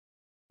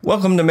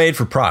Welcome to Made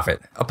for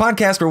Profit, a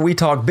podcast where we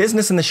talk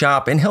business in the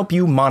shop and help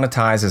you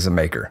monetize as a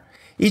maker.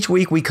 Each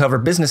week we cover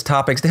business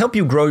topics to help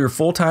you grow your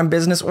full-time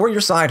business or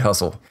your side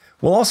hustle.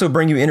 We'll also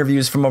bring you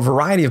interviews from a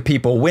variety of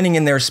people winning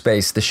in their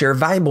space to share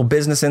valuable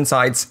business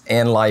insights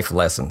and life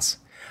lessons.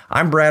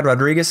 I'm Brad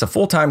Rodriguez, a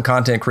full-time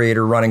content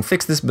creator running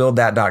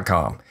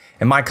FixThisBuildThat.com,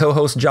 and my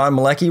co-host John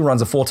Malecki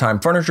runs a full-time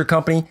furniture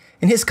company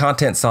and his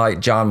content site,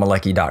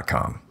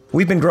 johnmalecki.com.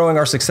 We've been growing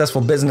our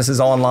successful businesses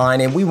online,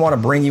 and we want to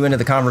bring you into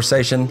the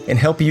conversation and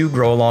help you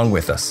grow along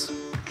with us.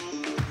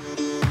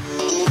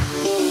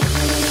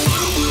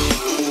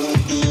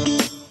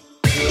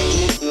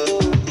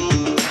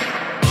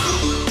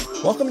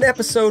 Welcome to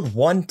episode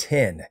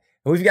 110.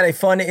 We've got a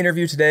fun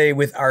interview today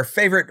with our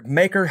favorite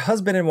maker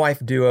husband and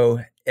wife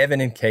duo, Evan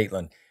and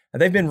Caitlin.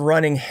 They've been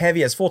running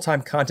heavy as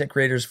full-time content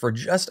creators for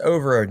just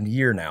over a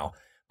year now.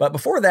 But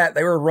before that,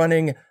 they were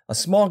running a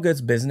small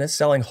goods business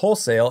selling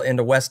wholesale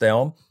into West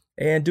Elm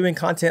and doing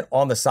content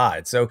on the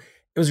side. So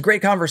it was a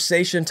great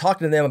conversation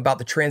talking to them about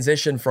the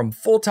transition from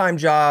full-time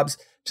jobs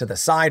to the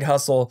side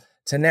hustle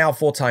to now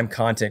full-time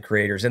content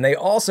creators. And they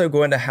also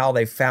go into how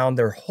they found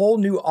their whole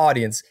new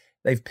audience.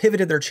 They've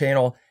pivoted their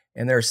channel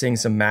and they're seeing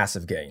some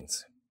massive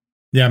gains.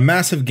 Yeah,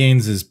 massive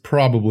gains is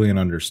probably an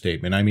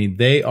understatement. I mean,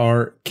 they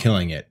are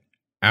killing it.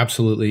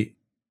 Absolutely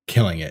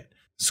killing it.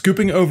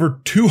 Scooping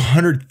over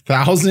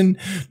 200,000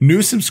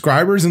 new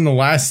subscribers in the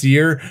last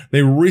year.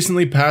 They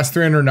recently passed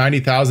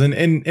 390,000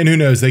 and who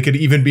knows, they could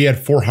even be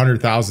at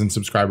 400,000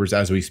 subscribers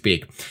as we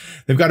speak.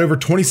 They've got over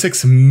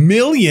 26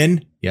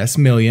 million, yes,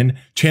 million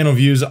channel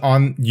views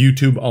on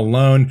YouTube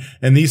alone.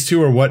 And these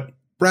two are what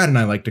Brad and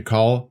I like to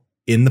call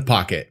in the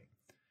pocket.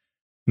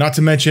 Not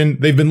to mention,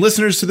 they've been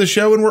listeners to the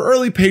show and we're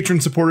early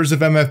patron supporters of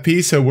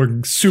MFP, so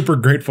we're super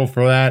grateful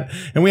for that.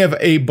 And we have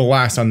a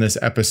blast on this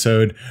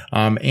episode.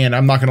 And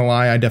I'm not going to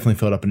lie, I definitely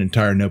filled up an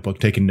entire notebook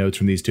taking notes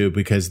from these two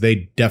because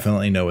they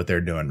definitely know what they're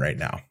doing right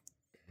now.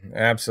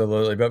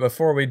 Absolutely. But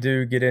before we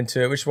do get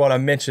into it, we just want to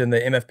mention the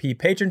MFP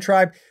Patron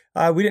Tribe.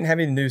 We didn't have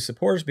any new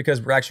supporters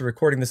because we're actually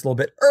recording this a little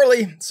bit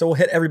early, so we'll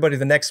hit everybody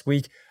the next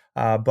week.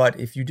 But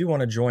if you do want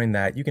to join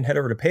that, you can head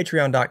over to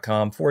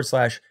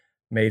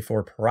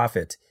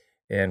patreon.com/made-for-profit.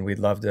 And we'd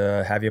love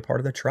to have you a part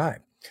of the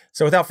tribe.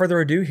 So without further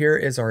ado, here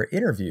is our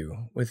interview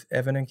with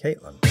Evan and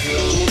Caitlin.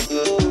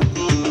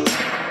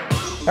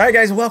 All right,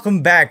 guys,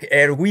 welcome back.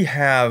 And we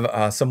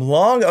have some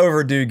long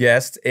overdue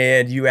guests,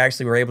 and you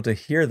actually were able to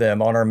hear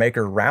them on our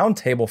Maker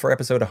Roundtable for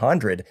episode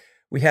 100.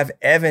 We have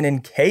Evan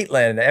and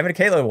Caitlin. Evan and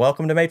Caitlin,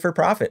 welcome to Made for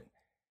Profit.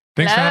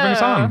 Thanks for having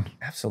us on.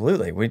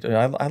 Absolutely.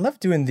 I love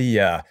doing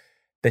the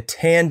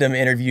tandem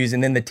interviews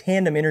and then the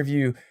tandem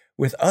interview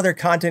with other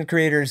content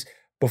creators.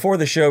 Before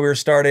the show we were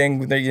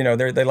starting,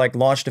 they like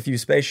launched a few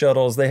space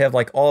shuttles. They have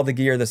like all the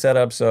gear, the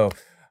setup. So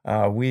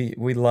we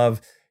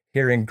love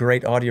hearing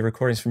great audio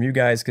recordings from you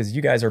guys because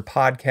you guys are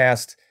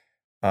podcast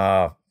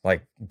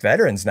like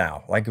veterans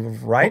now. Like,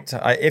 right?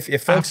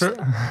 If folks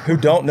who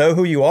don't know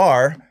who you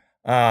are,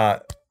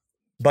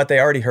 but they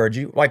already heard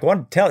you, like,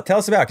 tell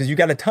us about, because you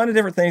got a ton of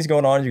different things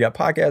going on. You got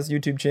podcasts,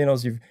 YouTube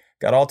channels, you've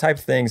got all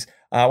types of things.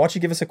 Why don't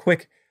you give us a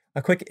quick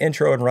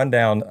intro and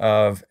rundown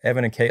of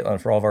Evan and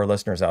Caitlin for all of our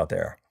listeners out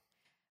there?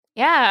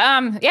 Yeah,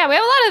 we have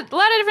a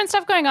lot of different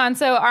stuff going on.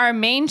 So our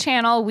main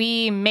channel,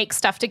 we make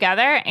stuff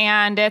together,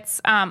 and it's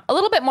a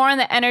little bit more on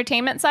the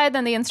entertainment side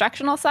than the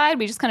instructional side.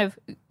 We just kind of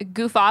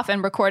goof off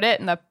and record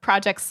it, and the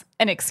project's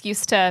an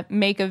excuse to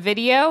make a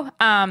video.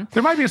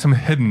 There might be some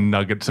hidden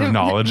nuggets of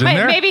knowledge in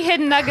there. Maybe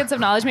hidden nuggets of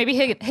knowledge, maybe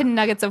hidden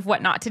nuggets of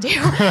what not to do.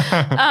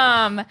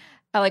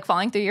 I like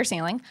falling through your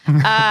ceiling.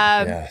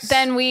 Yes.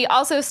 Then we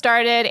also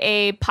started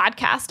a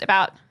podcast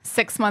about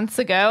 6 months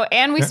ago,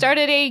 and we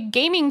started a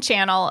gaming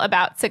channel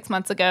about 6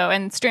 months ago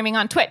and streaming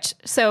on Twitch.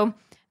 So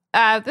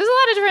there's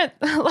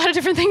a lot of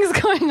different things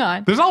going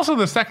on. There's also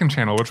the second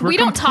channel, which we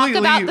don't talk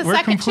about the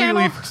second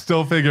channel. We're completely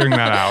still figuring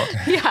that out.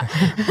 Yeah.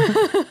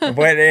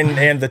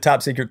 and the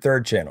top secret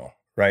third channel,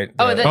 right?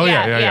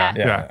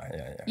 Yeah.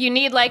 You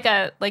need like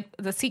the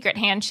secret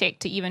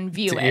handshake to even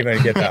view it.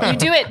 Even get that. You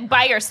do it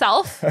by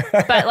yourself,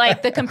 but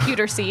like the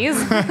computer sees.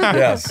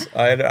 Yes,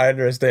 I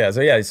understand.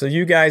 So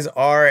you guys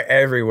are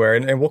everywhere,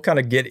 and we'll kind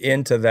of get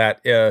into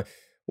that.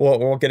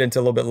 We'll get into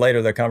a little bit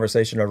later the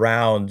conversation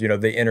around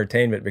the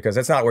entertainment, because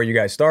that's not where you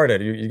guys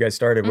started. You guys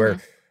started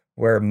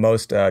where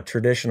most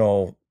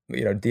traditional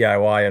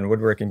DIY and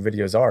woodworking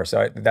videos are.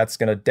 So that's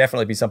going to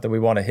definitely be something we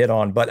want to hit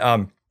on. But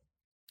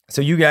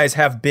so you guys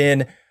have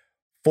been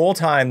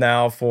full-time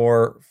now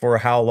for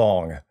how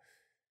long?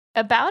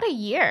 About a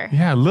year.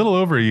 Yeah, a little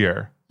over a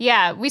year.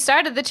 Yeah, we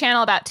started the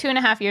channel about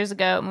 2.5 years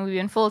ago, and we've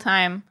been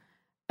full-time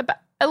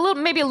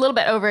maybe a little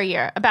bit over a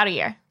year, about a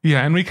year.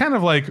 Yeah, and we kind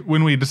of like,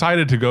 when we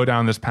decided to go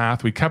down this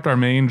path, we kept our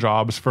main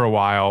jobs for a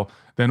while.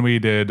 Then we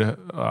did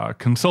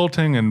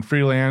consulting and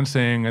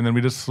freelancing, and then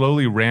we just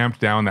slowly ramped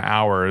down the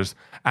hours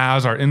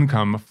as our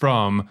income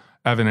from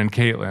Evan and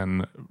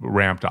Caitlin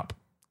ramped up.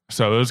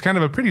 So it was kind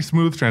of a pretty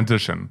smooth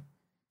transition.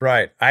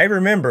 Right. I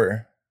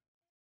remember,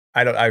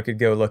 I could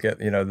go look at,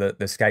 the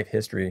Skype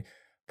history,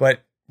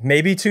 but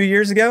maybe 2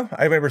 years ago,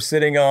 I remember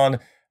sitting on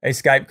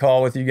Skype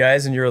call with you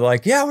guys, and you were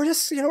like, "Yeah, we're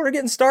just we're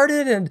getting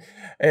started,"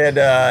 and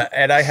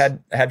I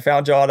had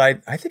found y'all,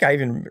 and I think I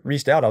even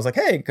reached out. I was like,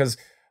 "Hey," because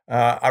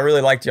I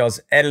really liked y'all's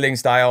editing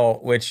style,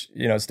 which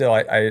still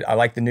I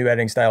like the new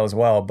editing style as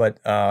well.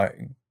 But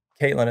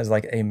Caitlin is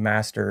like a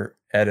master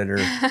editor.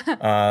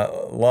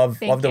 Love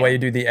the way you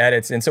do the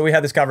edits, and so we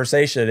had this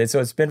conversation, and so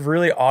it's been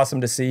really awesome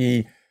to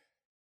see.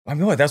 I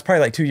mean, that was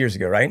probably like 2 years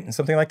ago, right?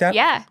 Something like that.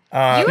 Yeah,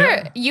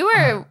 you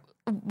were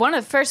one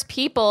of the first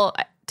people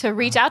to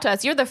reach out to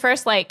us. You're the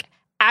first like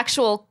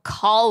actual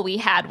call we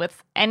had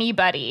with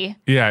anybody.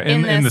 Yeah,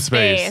 in the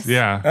space.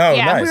 Yeah. Oh,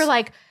 yeah. nice. We were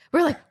like,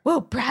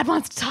 whoa, Brad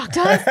wants to talk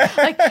to us.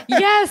 Like,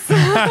 yes,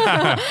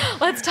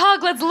 let's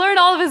talk. Let's learn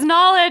all of his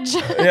knowledge.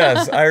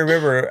 Yes, I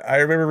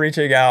remember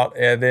reaching out,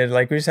 and then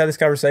like we just had this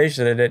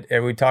conversation,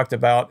 and we talked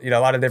about a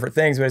lot of different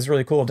things. But it's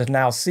really cool to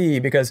now see,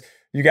 because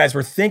you guys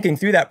were thinking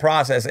through that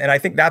process, and I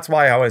think that's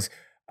why I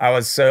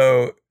was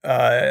so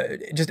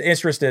just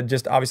interested.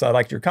 Just obviously, I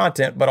liked your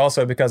content, but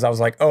also because I was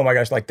like, oh my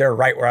gosh, like they're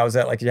right where I was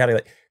at. Like you had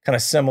like kind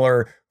of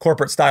similar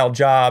corporate style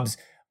jobs.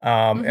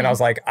 And I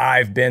was like,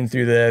 I've been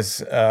through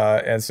this.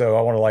 And so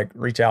I want to like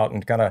reach out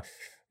and kind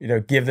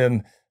of, give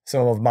them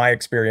some of my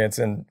experience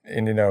and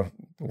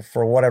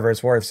for whatever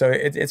it's worth. So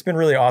it's been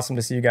really awesome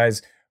to see you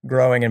guys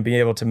growing and being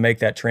able to make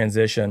that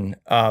transition.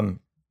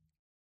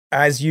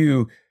 As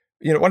why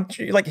don't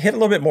you like hit a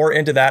little bit more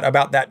into that,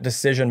 about that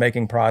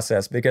decision-making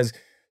process, because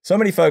so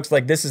many folks,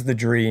 like, this is the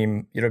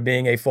dream,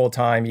 being a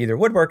full-time either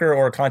woodworker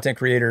or a content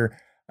creator.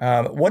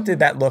 What did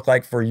that look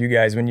like for you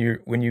guys when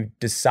you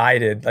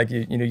decided, like,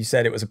 you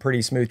said it was a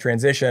pretty smooth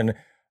transition?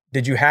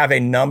 Did you have a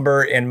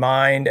number in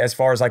mind as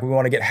far as like, we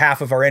want to get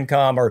half of our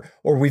income,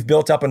 or we've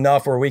built up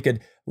enough where we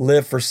could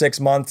live for 6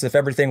 months if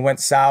everything went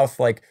south?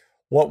 Like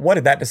what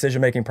did that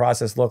decision-making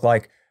process look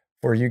like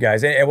for you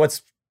guys? And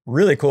what's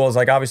really cool is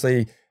like,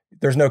 obviously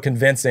there's no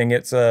convincing.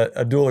 It's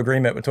a dual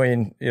agreement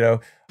between,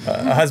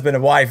 a husband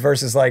and wife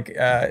versus like,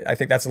 I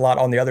think that's a lot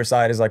on the other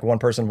side is like one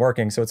person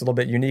working. So it's a little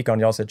bit unique on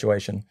y'all's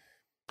situation.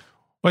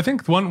 Well, I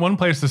think one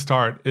place to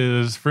start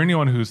is for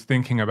anyone who's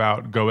thinking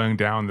about going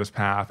down this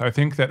path. I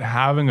think that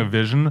having a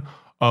vision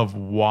of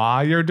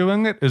why you're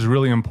doing it is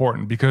really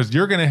important, because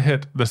you're going to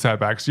hit the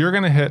setbacks. You're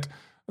going to hit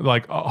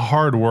like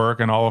hard work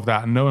and all of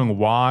that. And knowing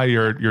why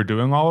you're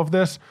doing all of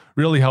this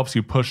really helps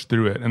you push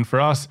through it. And for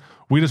us,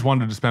 we just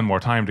wanted to spend more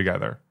time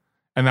together.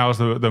 And that was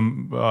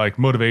the like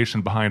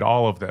motivation behind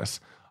all of this.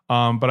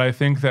 But I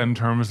think that in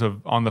terms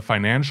of on the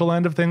financial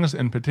end of things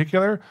in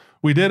particular,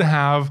 we did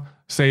have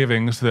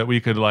savings so that we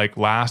could like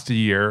last a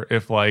year.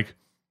 If like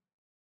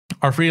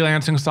our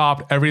freelancing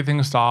stopped,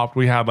 everything stopped,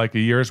 we had like a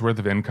year's worth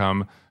of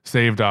income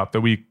saved up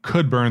that we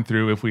could burn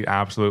through if we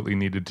absolutely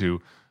needed to.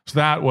 So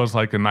that was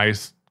like a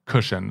nice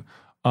cushion.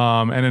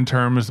 And in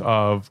terms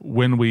of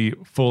when we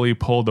fully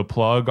pulled the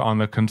plug on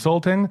the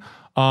consulting,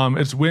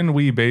 it's when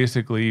we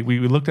basically, we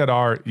looked at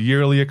our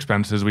yearly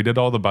expenses, we did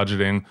all the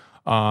budgeting,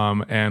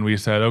 and we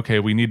said, okay,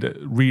 we need to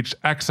reach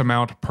X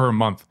amount per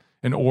month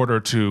in order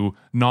to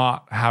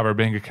not have our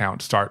bank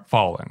account start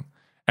falling.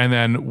 And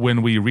then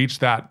when we reach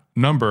that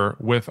number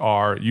with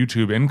our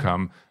YouTube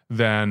income,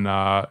 then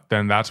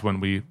that's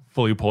when we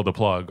fully pull the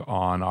plug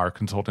on our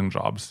consulting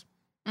jobs.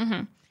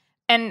 Mm-hmm.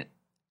 And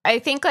I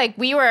think like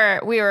we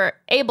were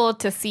able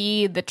to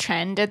see the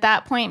trend at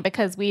that point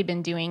because we'd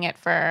been doing it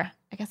for,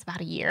 I guess, about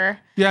a year.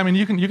 Yeah, I mean,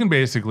 you can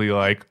basically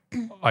like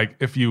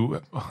if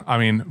you, I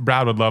mean,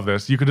 Brad would love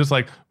this. You could just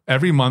like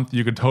every month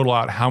you could total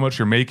out how much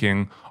you're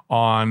making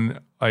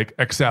on like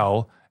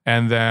Excel,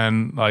 and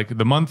then like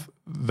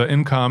the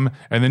income,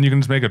 and then you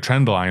can just make a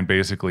trend line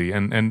basically.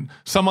 And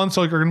some months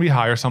are going to be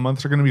higher, some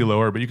months are going to be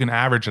lower, but you can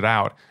average it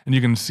out and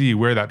you can see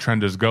where that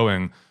trend is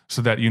going,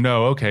 so that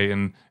okay,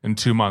 in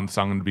 2 months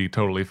I'm going to be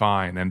totally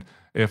fine. And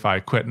if I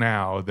quit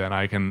now, then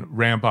I can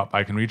ramp up.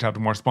 I can reach out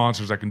to more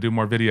sponsors. I can do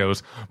more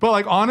videos. But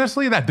like,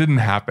 honestly, that didn't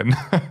happen.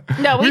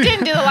 No, we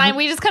didn't do the line.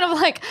 We just kind of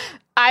like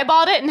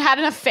eyeballed it and had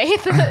enough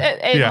faith.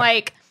 And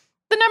like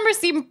the numbers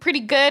seem pretty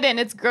good and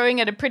it's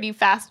growing at a pretty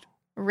fast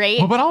rate.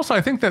 Well, but also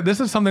I think that this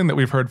is something that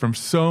we've heard from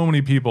so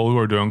many people who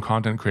are doing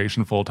content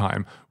creation full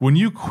time. When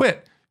you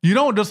quit, you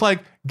don't just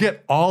like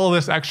get all of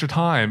this extra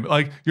time.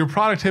 Like your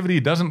productivity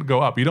doesn't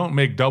go up. You don't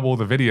make double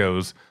the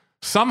videos.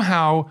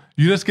 Somehow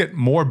you just get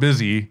more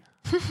busy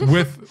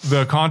with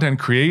the content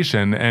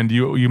creation, and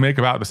you make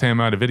about the same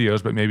amount of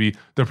videos, but maybe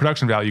the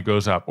production value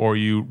goes up, or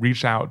you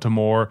reach out to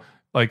more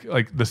like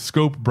the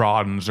scope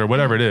broadens or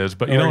whatever it is,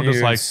 but you don't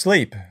just like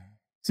sleep.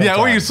 Sometimes.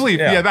 Yeah, or you sleep.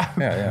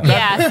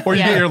 Yeah. Or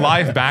you get your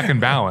life back in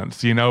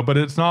balance, but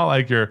it's not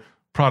like your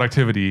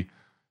productivity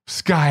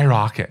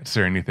skyrockets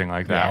or anything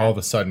like that. Yeah, all of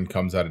a sudden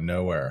comes out of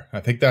nowhere. I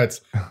think that's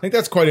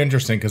quite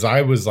interesting, because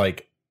I was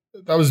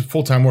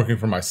full-time working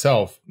for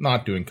myself,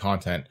 not doing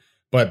content.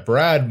 But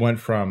Brad went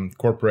from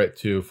corporate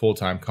to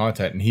full-time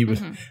content, and he was,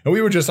 and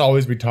we would just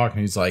always be talking.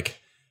 He's like,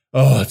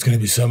 "Oh, it's going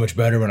to be so much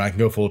better when I can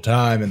go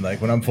full-time, and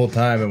like when I'm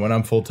full-time, and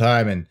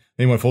then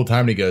he went full-time,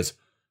 and he goes,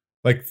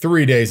 like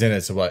 3 days in,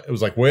 it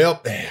was like,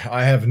 well,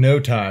 I have no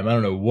time. I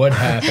don't know what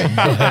happened.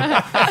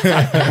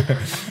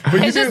 But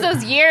it's just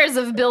those years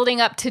of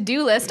building up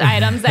to-do list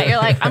items that you're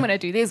like, I'm going to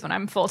do these when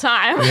I'm full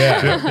time.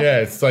 Yeah.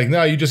 It's like,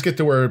 no, you just get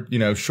to wear,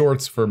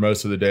 shorts for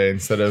most of the day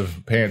instead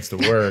of pants to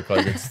work.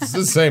 Like it's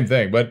the same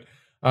thing. But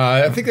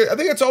I think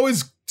that's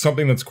always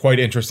something that's quite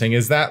interesting,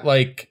 is that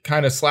like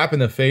kind of slap in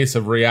the face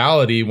of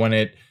reality when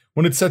it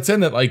sets in,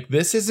 that like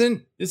this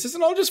isn't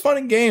all just fun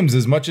and games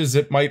as much as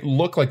it might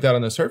look like that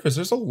on the surface.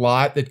 There's a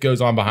lot that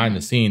goes on behind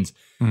the scenes.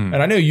 And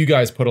I know you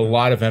guys put a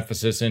lot of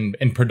emphasis in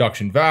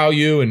production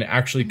value and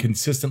actually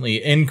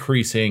consistently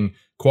increasing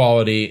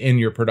quality in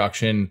your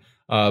production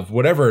of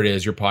whatever it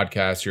is, your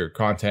podcast, your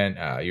content,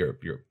 your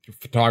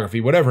photography,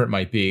 whatever it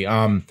might be.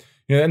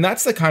 And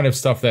that's the kind of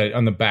stuff that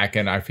on the back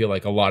end, I feel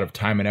like a lot of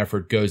time and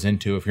effort goes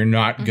into if you're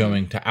not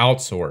going to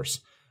outsource.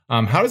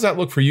 How does that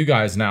look for you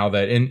guys now?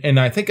 And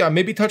I think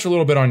maybe touch a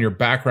little bit on your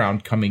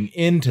background coming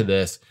into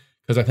this,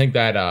 because I think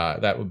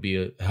that would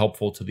be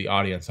helpful to the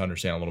audience to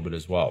understand a little bit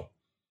as well.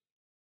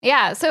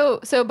 Yeah.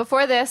 So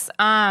before this,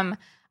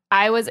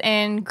 I was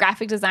in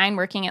graphic design,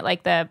 working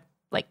at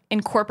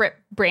in corporate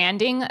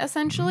branding,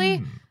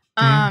 essentially.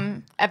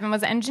 Evan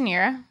was an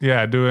engineer.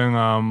 Yeah, doing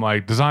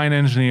like design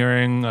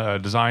engineering,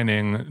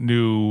 designing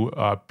new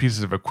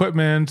pieces of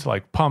equipment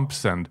like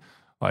pumps and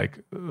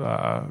like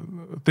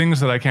things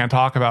that I can't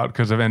talk about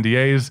because of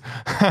NDAs,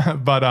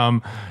 but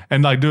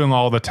and like doing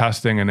all the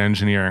testing and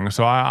engineering.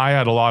 So I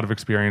had a lot of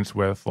experience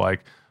with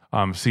like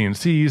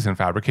CNCs and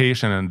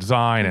fabrication and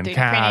design and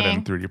CAD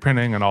and 3D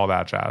printing and all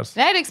that jazz.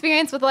 And I had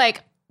experience with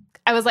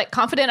I was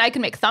confident I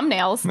could make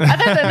thumbnails.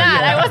 Other than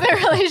that, I wasn't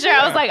really sure.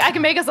 I was like, I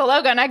can make us a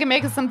logo and I can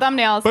make us some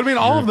thumbnails. But I mean,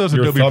 all of those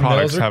Adobe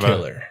products have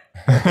killer.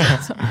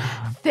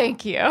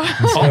 Thank you. all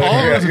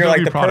of those You're Adobe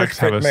like the products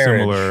have a perfect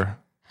marriage. similar.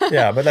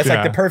 Yeah, but that's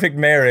like the perfect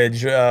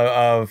marriage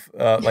of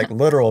like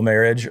literal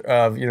marriage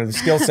of, the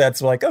skill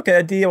sets like, okay,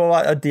 a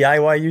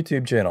DIY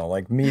YouTube channel,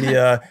 like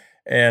media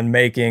and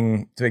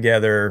making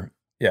together.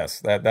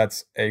 Yes,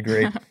 that's a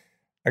great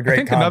I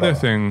think combo. Another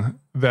thing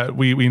that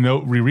we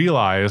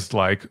realized,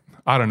 like,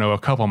 I don't know, a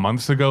couple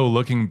months ago,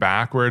 looking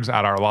backwards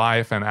at our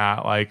life and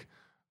at like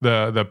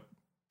the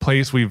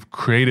place we've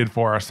created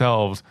for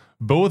ourselves,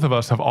 both of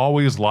us have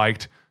always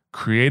liked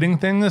creating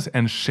things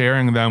and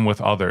sharing them with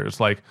others.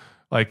 Like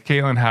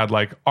Caitlin had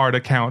like art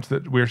accounts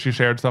where she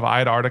shared stuff. I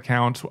had art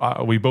accounts.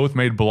 We both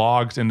made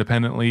blogs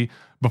independently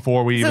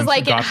before we even got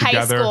together. This is like in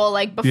high school,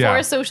 like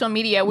before social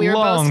media. We were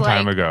both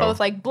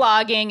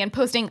blogging and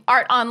posting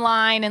art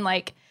online and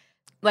like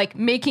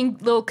making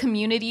little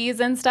communities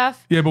and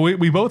stuff. Yeah, but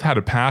we both had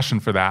a passion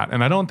for that.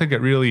 And I don't think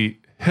it really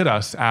hit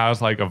us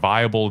as like a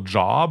viable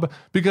job,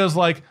 because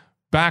like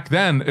back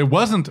then it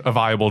wasn't a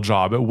viable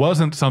job. It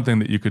wasn't something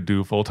that you could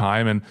do full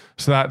time. And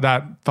so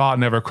that thought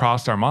never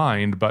crossed our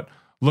mind. But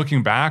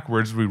looking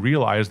backwards, we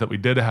realized that we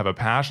did have a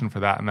passion for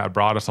that, and that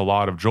brought us a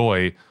lot of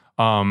joy.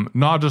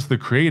 Not just the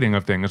creating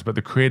of things, but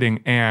the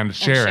creating and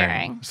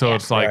sharing. So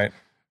it's like,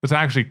 it's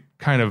actually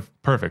kind of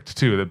perfect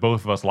too, that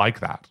both of us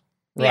like that.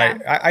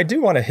 Right. Yeah. I do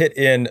want to hit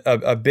in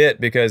a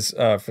bit because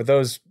for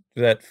those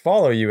that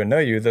follow you and know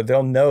you, that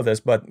they'll know this,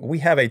 but we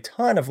have a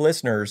ton of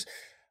listeners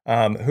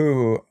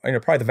who,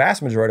 probably the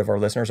vast majority of our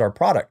listeners are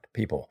product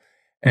people.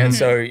 And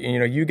so,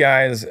 you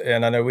guys,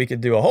 and I know we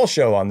could do a whole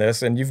show on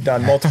this, and you've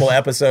done multiple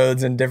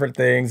episodes and different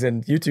things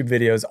and YouTube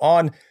videos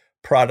on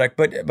product,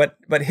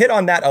 but hit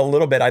on that a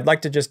little bit. I'd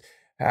like to just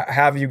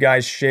have you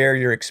guys share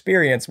your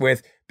experience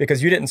with,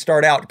 because you didn't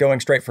start out going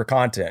straight for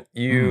content.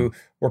 You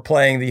were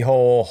playing the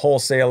whole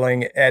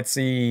wholesaling,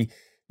 Etsy,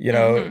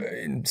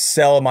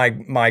 sell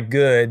my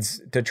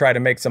goods to try to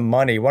make some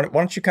money. Why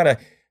don't you kind of,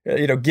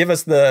 give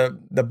us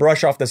the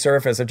brush off the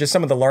surface of just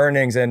some of the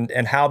learnings and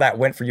how that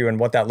went for you and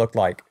what that looked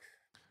like?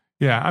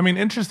 Yeah, I mean,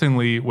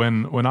 interestingly,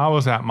 when I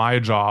was at my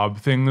job,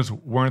 things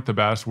weren't the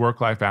best.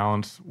 Work-life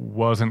balance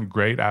wasn't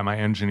great at my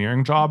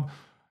engineering job.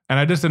 And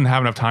I just didn't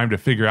have enough time to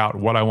figure out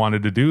what I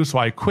wanted to do. So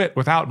I quit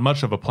without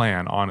much of a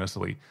plan,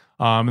 honestly.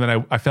 And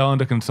then I fell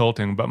into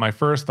consulting. But my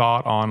first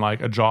thought on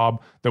like a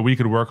job that we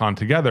could work on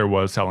together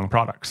was selling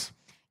products.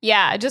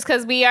 Yeah, just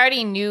because we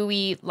already knew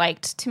we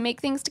liked to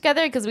make things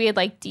together, because we had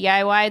like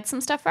DIY'd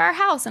some stuff for our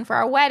house and for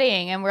our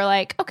wedding. And we're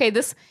like, okay,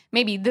 this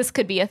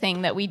could be a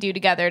thing that we do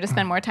together to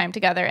spend more time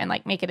together and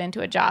like make it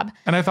into a job.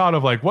 And I thought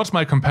of like, what's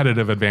my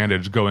competitive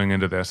advantage going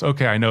into this?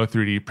 Okay, I know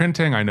 3D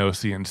printing, I know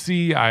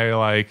CNC,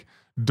 I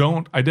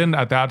didn't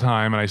at that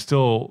time, and I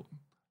still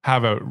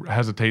have a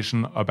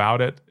hesitation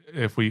about it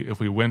if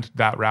we went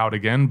that route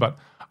again, but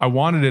I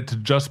wanted it to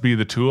just be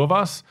the two of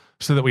us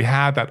so that we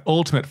had that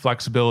ultimate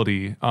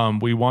flexibility.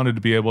 We wanted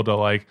to be able to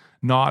like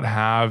not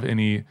have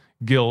any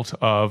guilt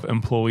of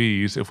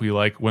employees if we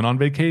like went on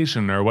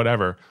vacation or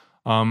whatever.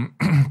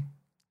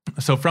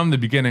 So from the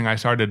beginning, I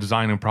started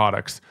designing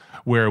products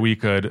where we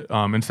could,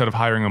 instead of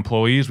hiring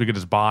employees, we could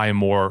just buy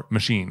more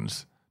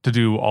machines to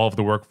do all of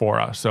the work for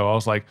us. So I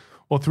was like,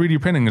 well,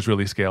 3D printing is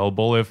really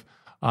scalable. If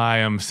I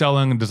am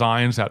selling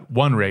designs at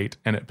one rate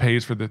and it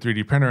pays for the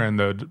 3D printer and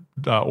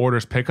the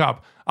orders pick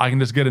up, I can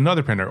just get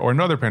another printer or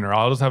another printer.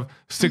 I'll just have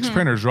 6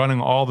 printers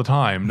running all the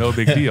time. No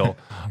big deal.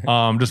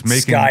 Just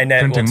making Skynet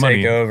printing will money.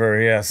 take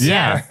over. Yes.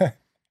 Yeah.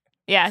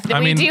 Yeah,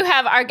 we do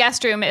have our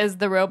guest room is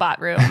the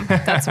robot room.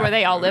 That's where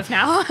they all live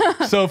now.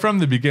 So from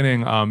the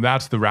beginning,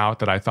 that's the route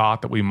that I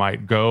thought that we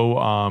might go.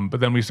 But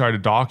then we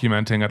started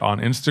documenting it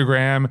on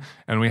Instagram,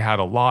 and we had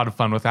a lot of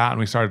fun with that. And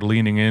we started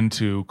leaning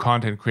into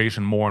content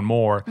creation more and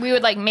more. We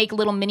would like make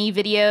little mini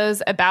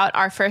videos about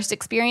our first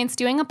experience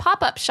doing a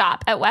pop-up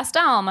shop at West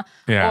Elm,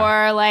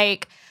 or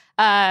like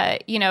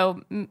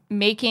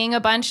making a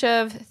bunch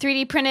of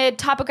 3D printed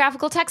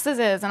topographical Texas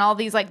and all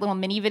these like little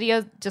mini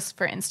videos just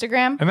for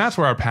Instagram. And that's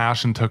where our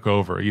passion took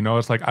over.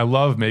 It's like I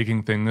love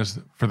making things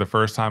for the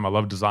first time. I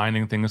love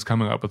designing things,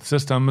 coming up with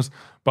systems,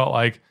 but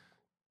like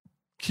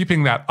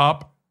keeping that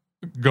up,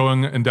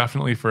 going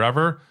indefinitely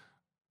forever,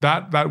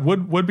 that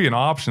would be an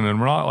option. And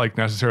we're not like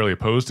necessarily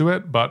opposed to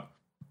it, but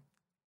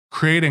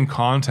creating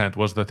content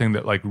was the thing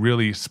that like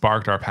really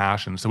sparked our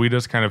passion. So we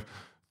just kind of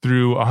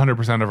threw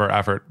 100% of our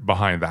effort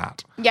behind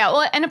that. Yeah,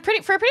 well, and for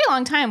a pretty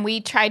long time, we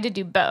tried to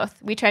do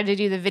both. We tried to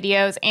do the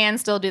videos and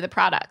still do the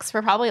products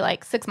for probably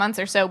like 6 months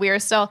or so.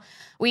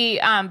 We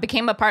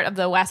became a part of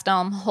the West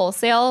Elm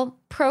wholesale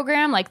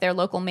program, like their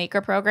local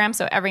maker program.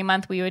 So every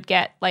month we would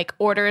get like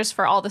orders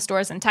for all the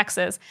stores in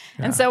Texas.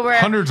 Yeah. And so we're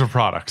hundreds of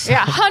products.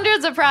 Yeah,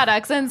 hundreds of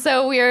products. And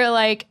so we were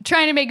like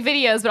trying to make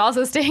videos, but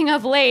also staying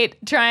up late,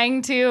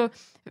 trying to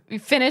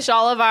finish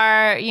all of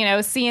our,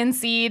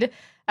 CNC'd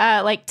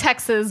like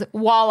Texas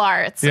wall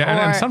arts.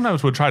 Yeah, and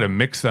sometimes we'll try to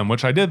mix them,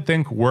 which I did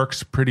think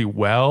works pretty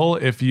well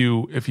if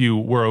you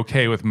were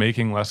okay with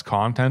making less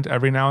content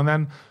every now and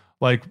then,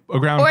 like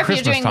around Christmas time. Or if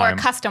you're doing more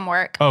custom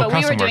work. Oh, but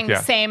we were doing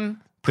the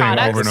same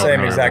products.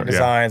 Same exact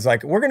designs.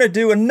 Like, we're going to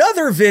do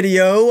another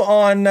video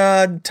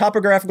on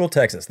topographical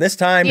Texas, this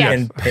time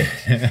in pink.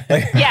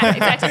 Yeah,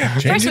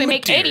 exactly. First we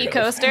make 80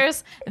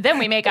 coasters, then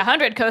we make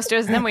 100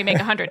 coasters, and then we make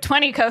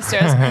 120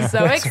 coasters.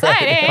 So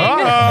exciting.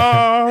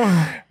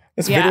 Oh.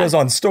 This video is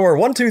on store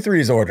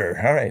 123's order.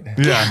 All right.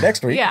 Yeah.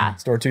 Next week,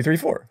 store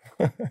 234.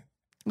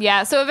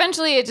 Yeah. So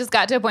eventually it just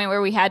got to a point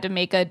where we had to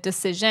make a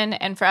decision.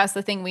 And for us,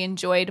 the thing we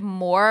enjoyed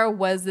more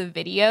was the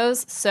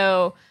videos.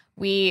 So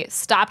we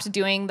stopped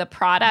doing the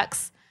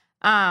products.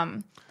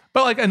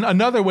 But like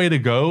another way to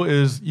go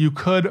is you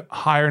could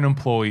hire an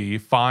employee,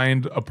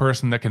 find a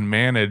person that can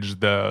manage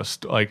the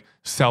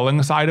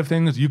selling side of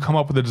things. You come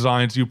up with the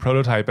designs, you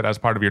prototype it as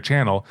part of your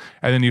channel,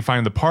 and then you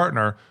find the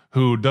partner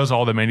who does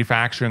all the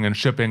manufacturing and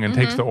shipping and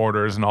takes the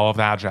orders and all of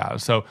that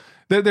jazz. So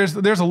there's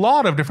a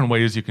lot of different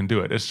ways you can do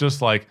it. It's just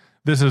like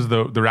this is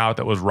the route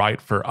that was right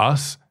for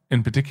us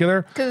in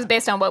particular. Because it's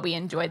based on what we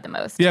enjoyed the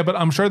most. Yeah, but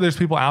I'm sure there's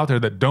people out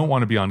there that don't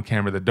want to be on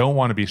camera, that don't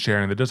want to be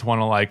sharing, that just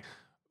want to like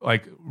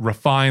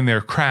refine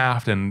their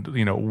craft and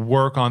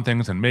work on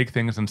things and make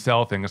things and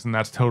sell things, and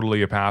that's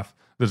totally a path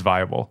that's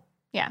viable.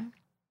 Yeah.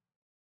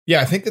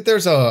 Yeah, I think that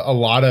there's a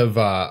lot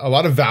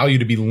of value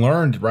to be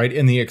learned, right,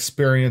 in the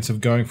experience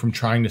of going from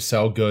trying to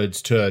sell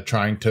goods to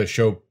trying to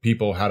show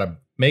people how to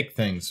make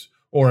things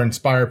or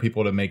inspire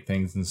people to make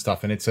things and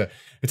stuff. And it's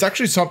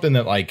actually something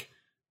that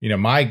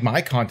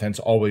my content's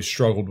always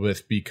struggled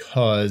with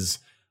because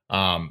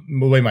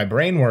the way my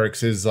brain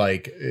works is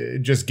like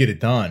just get it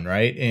done,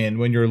 right? And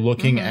when you're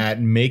looking at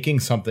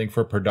making something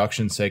for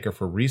production's sake or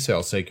for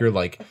resale sake, you're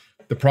like,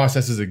 the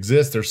processes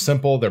exist. They're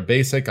simple. They're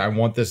basic. I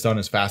want this done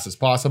as fast as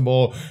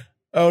possible.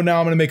 Oh, now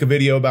I'm going to make a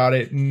video about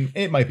it.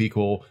 It might be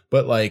cool,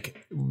 but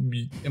like,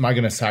 am I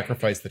going to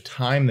sacrifice the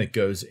time that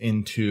goes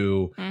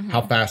into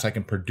how fast I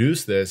can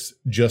produce this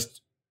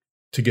just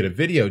to get a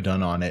video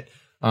done on it?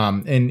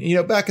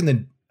 And back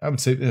in I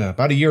would say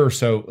about a year or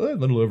so, a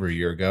little over a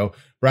year ago,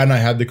 Brad and I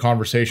had the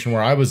conversation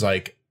where I was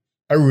like,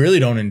 I really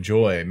don't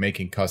enjoy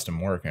making custom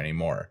work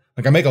anymore.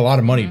 Like I make a lot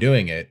of money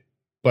doing it,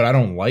 but I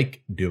don't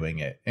like doing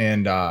it.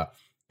 And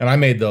I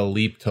made the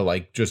leap to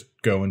like just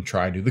go and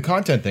try and do the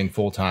content thing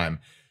full time.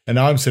 And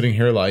now I'm sitting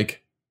here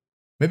like,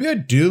 maybe I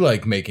do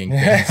like making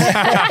things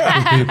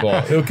with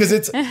people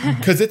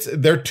because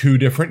they're two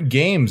different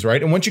games,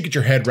 right? And once you get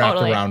your head wrapped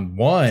around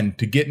one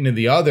to get into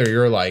the other,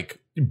 you're like,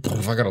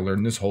 I got to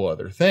learn this whole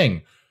other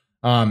thing.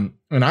 And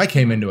I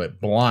came into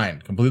it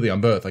blind completely on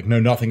both, like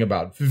know nothing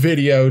about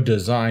video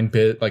design,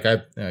 like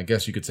I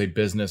guess you could say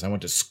business. I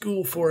went to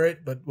school for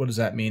it, but what does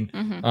that mean?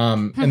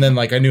 And then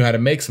like I knew how to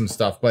make some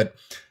stuff, but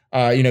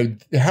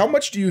how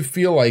much do you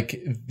feel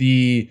like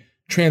the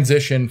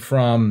transition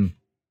from,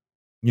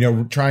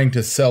 trying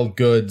to sell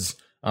goods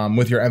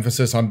with your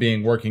emphasis on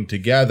working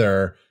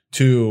together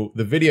to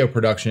the video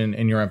production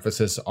and your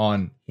emphasis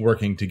on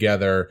working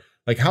together,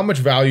 like how much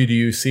value do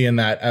you see in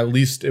that? At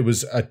least it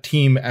was a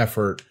team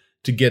effort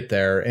to get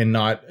there and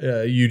not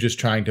you just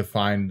trying to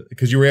find,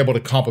 because you were able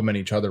to complement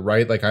each other,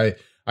 right? Like I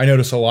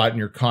notice a lot in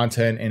your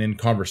content and in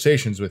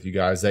conversations with you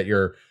guys that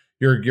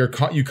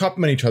you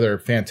complement each other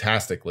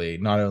fantastically,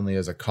 not only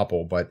as a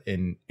couple, but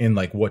in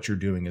like what you're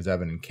doing as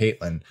Evan and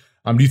Caitlin.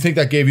 Do you think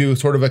that gave you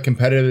sort of a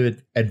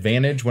competitive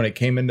advantage when it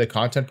came into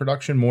content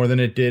production more than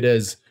it did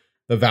as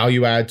a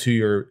value add to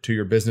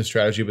your business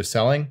strategy with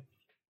selling?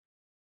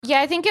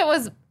 Yeah, I think it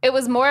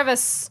was more of a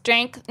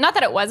strength. Not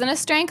that it wasn't a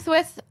strength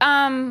with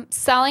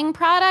selling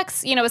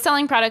products. With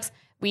selling products,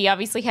 we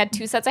obviously had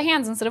 2 sets of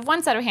hands instead of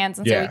 1 set of hands,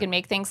 and so we could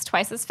make things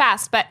twice as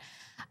fast. But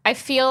I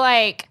feel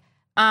like,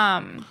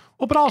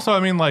 but also,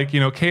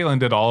 Caitlin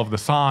did all of the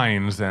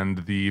signs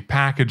and the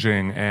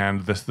packaging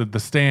and the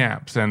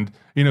stamps, and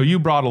you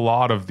brought a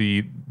lot of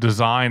the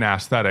design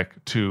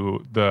aesthetic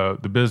to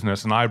the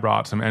business, and I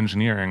brought some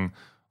engineering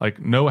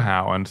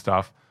know-how and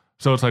stuff.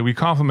 So it's we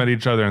complement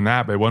each other in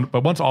that. But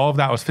once all of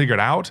that was figured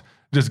out,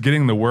 just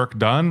getting the work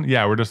done,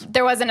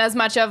 there wasn't as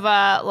much of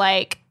a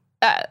like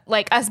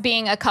us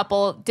being a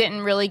couple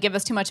didn't really give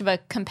us too much of a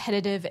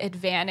competitive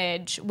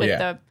advantage with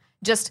the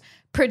just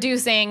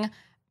producing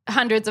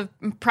hundreds of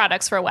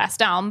products for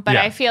West Elm. But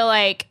I feel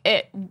like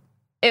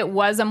it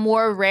was a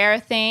more rare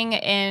thing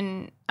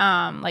in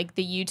the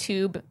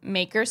YouTube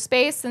maker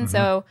space, and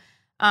so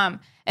and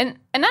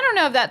I don't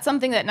know if that's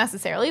something that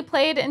necessarily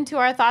played into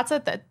our thoughts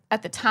at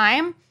the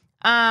time.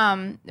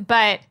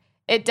 But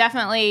it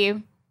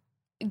definitely,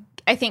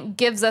 I think,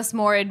 gives us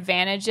more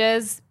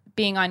advantages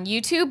being on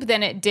YouTube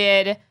than it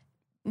did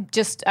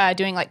just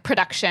doing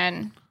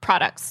production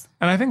products.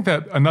 And I think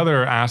that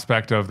another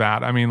aspect of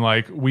that,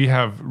 we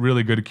have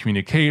really good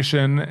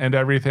communication and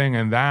everything,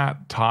 and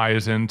that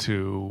ties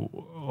into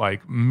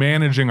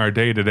managing our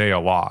day-to-day a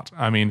lot.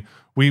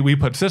 We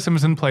put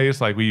systems in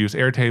place, we use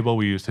Airtable,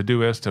 we use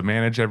Todoist to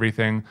manage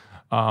everything,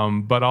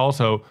 but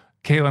also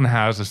Caitlin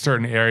has a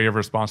certain area of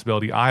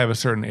responsibility. I have a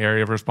certain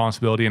area of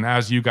responsibility. And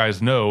as you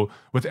guys know,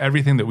 with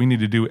everything that we need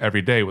to do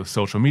every day with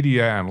social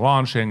media and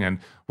launching and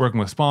working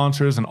with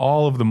sponsors and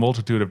all of the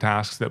multitude of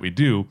tasks that we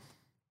do,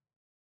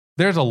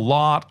 there's a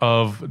lot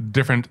of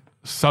different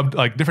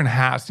different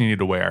hats you need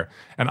to wear.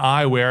 And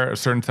I wear a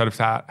certain set of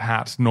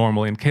hats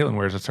normally, and Caitlin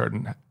wears a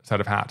certain set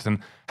of hats. And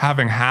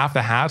having half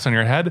the hats on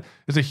your head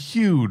is a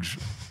huge,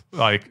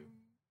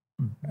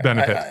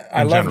 benefit.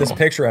 I love this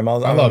picture. I'm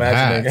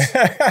imagining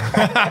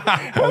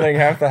having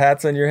half the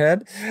hats on your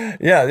head.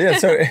 Yeah.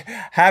 So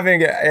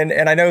having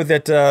and I know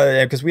that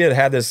because we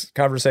had this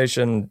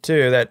conversation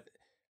too that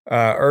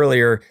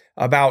earlier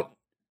about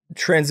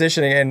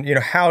transitioning and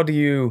how do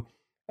you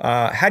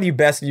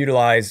best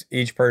utilize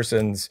each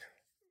person's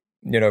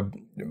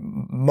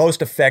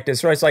most effective.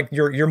 So it's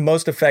you're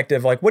most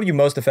effective. What are you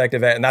most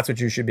effective at, and that's what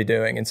you should be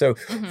doing. And so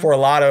for a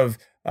lot of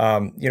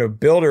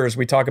builders,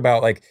 we talk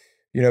about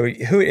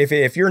who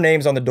if your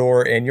name's on the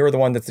door and you're the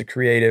one that's the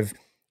creative,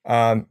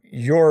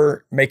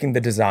 you're making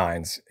the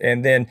designs,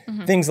 and then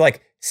things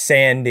like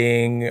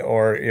sanding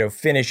or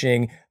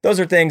finishing, those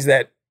are things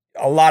that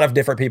a lot of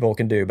different people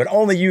can do, but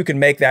only you can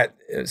make that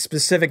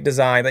specific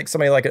design.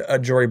 Somebody like a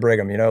Jory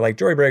Brigham,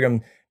 Jory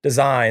Brigham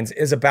Designs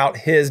is about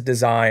his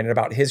design and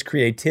about his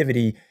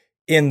creativity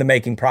in the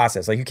making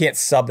process. You can't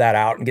sub that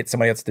out and get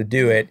somebody else to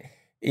do it,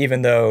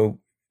 even though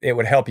it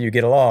would help you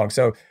get along.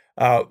 So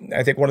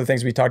I think one of the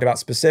things we talked about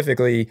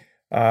specifically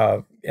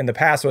in the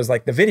past was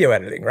the video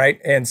editing,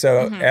 right? And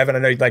so Evan, I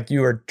know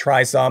you would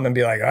try some and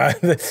be I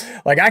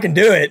can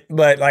do it,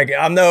 but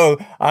I'm no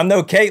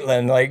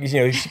Caitlin.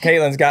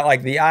 Caitlin's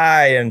got the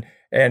eye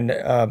and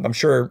I'm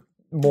sure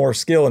more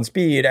skill and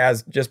speed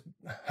as just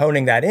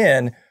honing that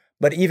in.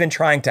 But even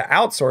trying to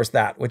outsource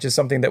that, which is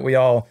something that we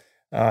all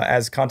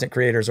as content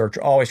creators are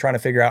always trying to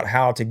figure out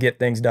how to get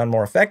things done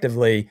more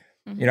effectively.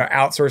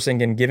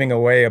 Outsourcing and giving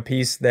away a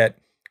piece that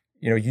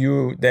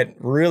that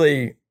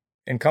really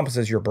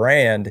encompasses your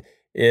brand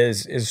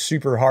is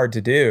super hard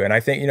to do. And I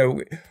think,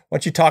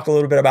 once you talk a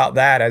little bit about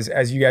that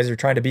as you guys are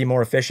trying to be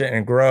more efficient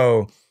and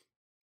grow,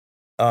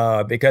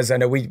 because I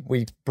know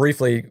we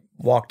briefly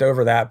walked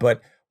over that, but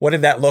what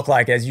did that look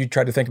like as you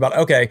tried to think about,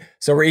 okay,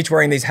 so we're each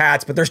wearing these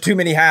hats, but there's too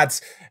many hats,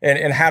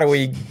 and how do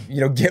we,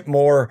 get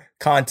more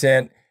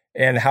content,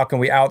 and how can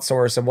we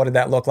outsource, and what did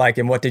that look like,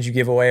 and what did you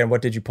give away, and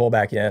what did you pull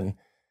back in?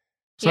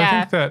 So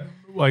I think that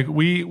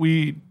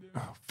we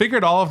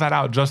figured all of that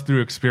out just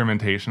through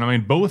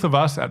experimentation. Both of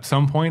us at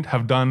some point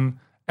have done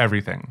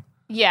everything.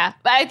 Yeah,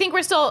 but I think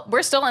we're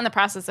still in the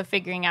process of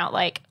figuring out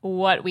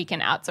what we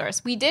can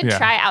outsource. We did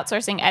try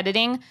outsourcing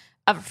editing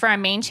for our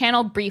main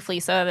channel briefly.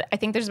 So I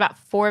think there's about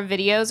 4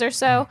 videos or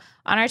so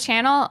on our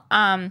channel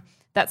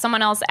that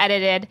someone else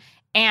edited,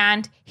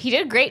 and he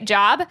did a great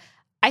job.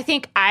 I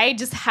think I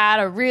just had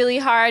a really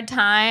hard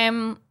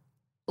time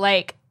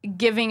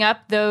giving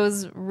up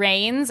those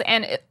reins.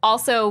 And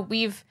also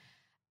we've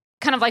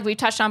kind of we've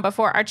touched on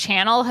before, our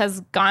channel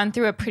has gone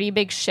through a pretty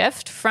big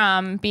shift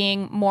from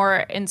being more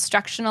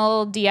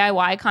instructional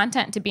DIY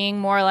content to being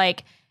more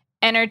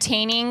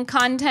entertaining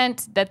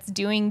content that's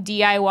doing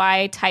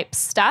DIY type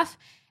stuff.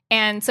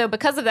 And so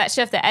because of that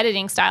shift, the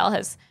editing style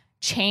has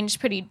changed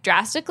pretty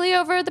drastically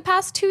over the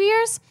past 2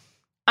 years.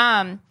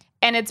 And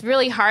it's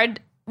really hard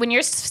when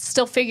you're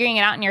still figuring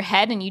it out in your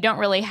head and you don't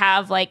really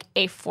have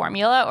a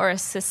formula or a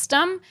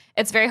system.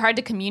 It's very hard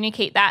to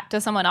communicate that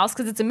to someone else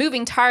because it's a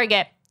moving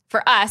target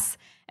for us.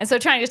 And so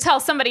trying to tell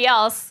somebody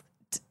else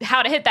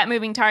how to hit that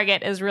moving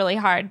target is really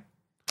hard.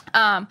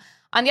 On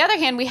the other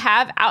hand, we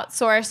have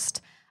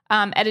outsourced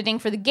editing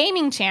for the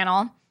gaming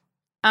channel.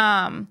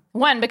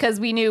 One, because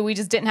we knew we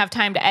just didn't have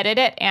time to edit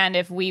it, and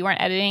if we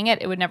weren't editing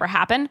it, it would never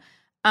happen.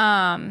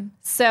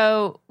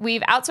 So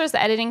we've outsourced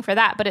the editing for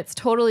that, but it's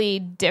totally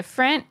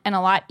different and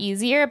a lot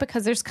easier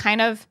because there's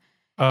kind of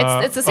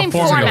it's the same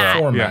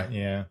format.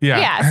 Yeah.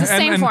 Yeah, it's the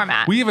same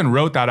format. We even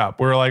wrote that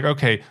up. We're like,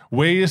 okay,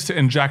 ways to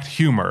inject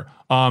humor.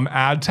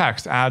 Add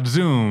text, add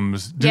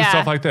zooms, do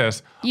stuff like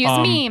this. Use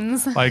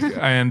memes.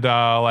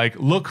 like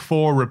look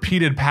for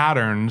repeated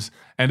patterns.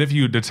 And if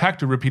you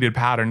detect a repeated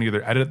pattern,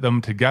 either edit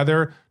them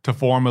together to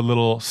form a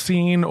little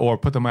scene or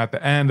put them at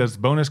the end as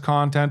bonus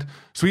content.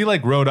 So we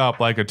like wrote up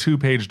like a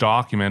 2-page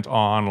document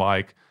on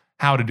like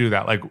how to do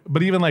that. Like,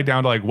 but even like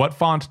down to like what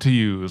font to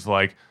use,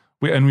 like.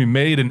 We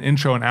made an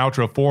intro and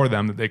outro for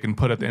them that they can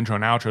put at the intro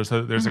and outro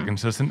so that there's a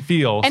consistent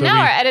feel. And now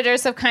our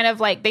editors have kind of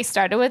like, they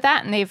started with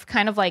that and they've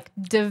kind of like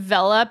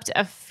developed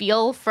a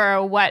feel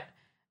for what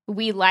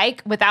we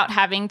like without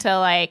having to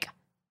like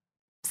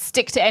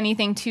stick to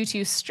anything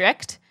too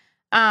strict.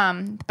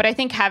 But I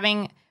think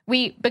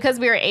because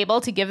we were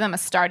able to give them a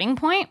starting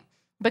point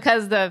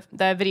because the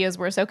videos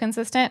were so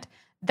consistent,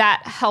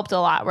 that helped a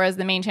lot. Whereas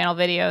the main channel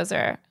videos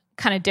are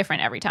kind of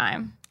different every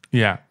time.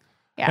 Yeah.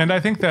 And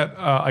I think that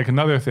like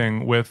another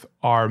thing with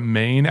our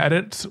main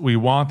edits, we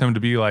want them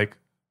to be like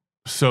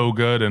so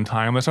good and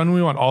timeless. I mean,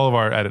 we want all of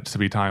our edits to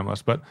be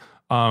timeless, but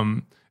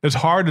it's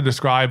hard to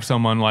describe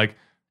someone like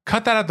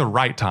cut that at the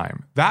right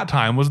time. That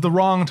time was the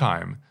wrong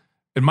time.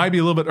 It might be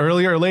a little bit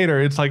earlier or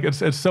later. It's like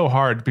it's so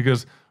hard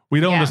because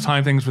we don't just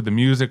time things with the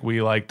music.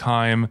 We like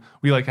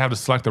have to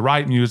select the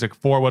right music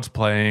for what's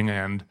playing,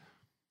 and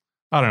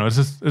I don't know.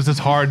 It's just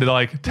hard to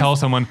like tell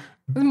someone.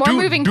 More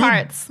moving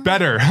parts.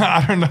 Better.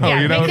 I don't know.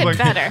 Yeah, you know, make it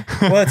better.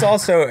 Well, it's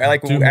also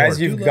like as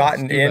you've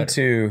gotten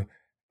into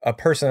a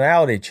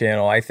personality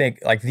channel, I think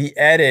like the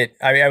edit.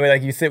 I mean,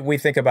 like we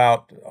think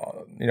about,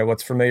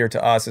 what's familiar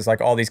to us is like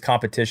all these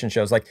competition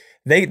shows. Like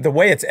the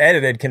way it's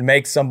edited can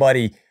make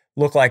somebody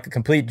look like a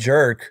complete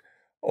jerk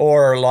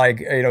or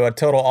like a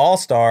total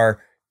all-star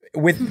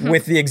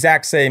with the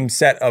exact same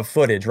set of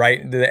footage.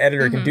 Right? The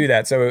editor can do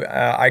that. So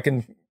I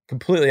can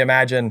completely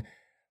imagine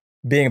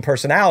being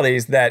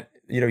personalities that.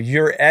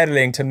 You're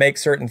editing to make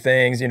certain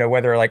things,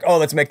 whether like, oh,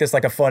 let's make this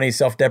like a funny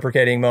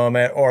self-deprecating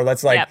moment, or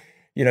let's like,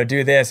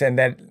 do this. And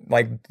then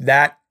like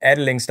that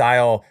editing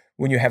style,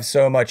 when you have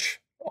so much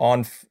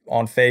on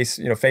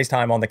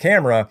FaceTime on the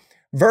camera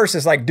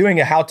versus like doing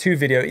a how-to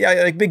video. Yeah.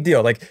 Like big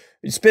deal. Like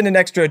you spend an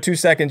extra 2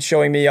 seconds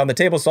showing me on the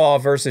table saw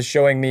versus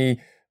showing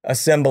me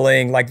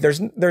assembling. Like there's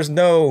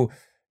no,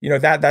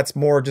 that's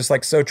more just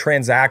like so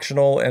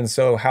transactional and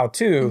so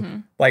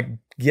how-to like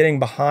getting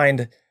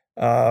behind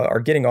or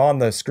getting on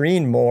the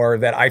screen more,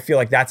 that I feel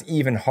like that's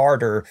even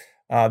harder,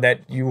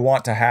 that you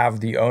want to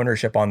have the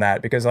ownership on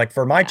that. Because like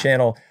for my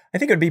channel, I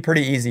think it would be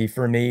pretty easy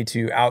for me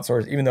to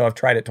outsource, even though I've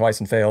tried it twice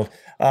and failed,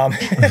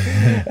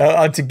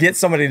 to get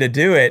somebody to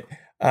do it.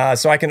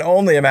 So I can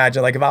only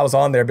imagine like if I was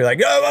on there, I'd be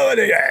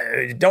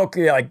like, don't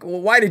like,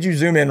 why did you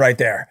zoom in right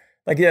there?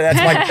 Like, yeah,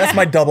 that's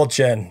my double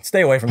chin.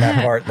 Stay away from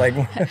that part. Like,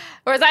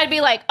 whereas I'd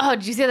be like, oh,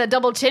 did you see that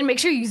double chin? Make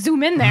sure you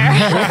zoom in there.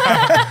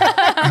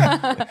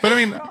 But I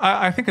mean,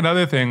 I think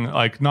another thing,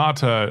 like not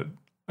to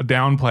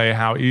downplay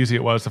how easy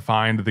it was to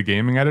find the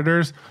gaming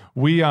editors,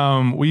 we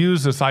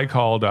used a site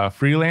called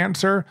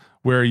Freelancer,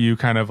 where you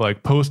kind of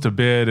like post a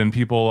bid and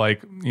people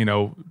like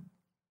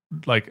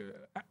like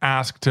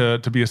ask to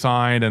be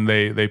assigned and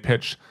they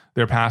pitch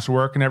their past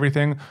work and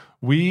everything.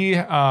 We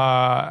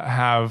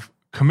have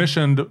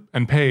commissioned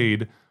and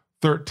paid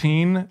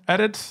 13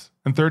 edits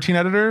and 13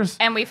 editors.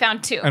 And we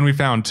found 2.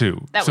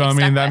 So I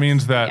mean, that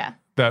means that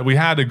we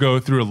had to go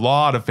through a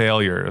lot of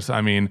failures.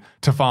 I mean,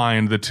 to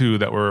find the 2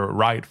 that were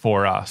right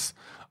for us.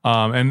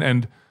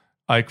 And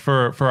like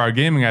for our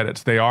gaming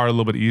edits, they are a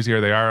little bit easier.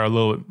 They are a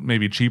little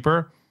maybe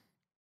cheaper.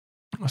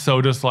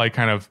 So just like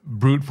kind of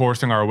brute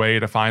forcing our way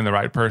to find the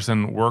right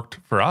person worked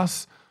for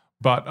us.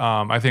 But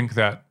I think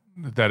that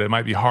it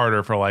might be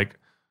harder for like,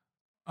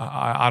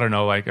 I don't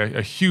know, like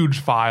a huge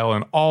file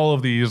and all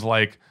of these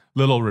like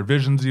little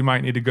revisions you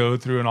might need to go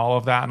through and all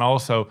of that. And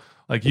also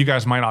like you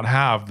guys might not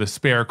have the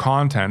spare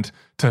content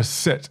to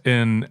sit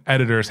in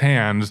editors'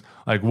 hands,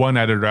 like one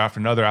editor after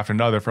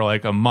another for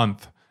like a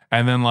month.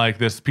 And then like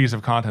this piece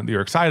of content that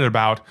you're excited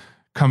about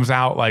comes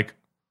out like,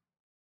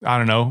 I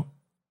don't know,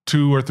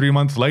 2 or 3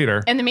 months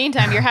later. In the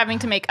meantime, you're having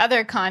to make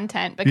other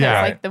content because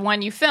like the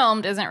one you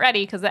filmed isn't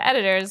ready because the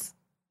editors...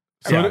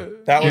 So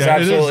that was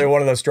absolutely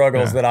one of the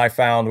struggles that I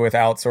found with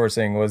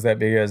outsourcing, was that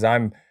because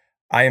I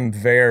am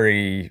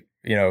very,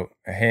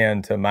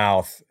 hand to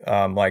mouth.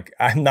 Like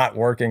I'm not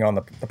working on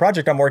the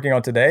project I'm working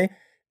on today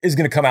is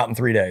going to come out in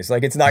 3 days.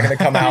 Like it's not going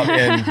to come out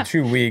in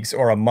 2 weeks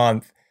or a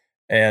month.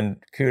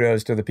 And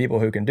kudos to the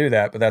people who can do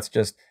that, but that's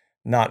just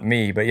not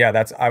me. But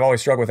yeah, I've always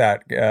struggled with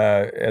that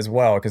as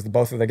well, because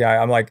both of the guy,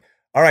 I'm like,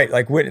 all right,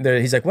 like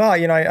he's like, well,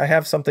 I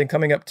have something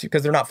coming up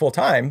because they're not full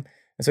time.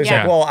 And so he's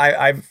like, well,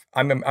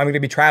 I'm going to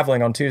be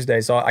traveling on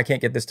Tuesday, so I can't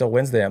get this till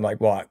Wednesday. I'm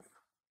like, well,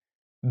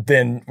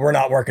 then we're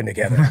not working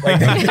together. Like,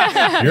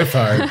 You're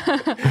fired.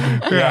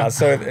 yeah.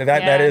 So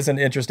that is an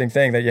interesting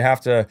thing that you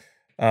have to.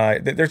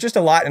 There's just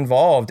a lot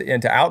involved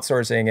into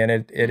outsourcing, and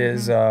it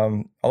is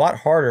a lot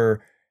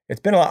harder. It's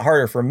been a lot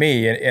harder for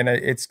me, and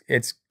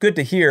it's good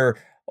to hear.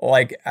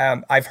 Like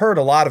I've heard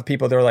a lot of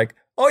people. They're like,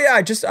 "Oh yeah,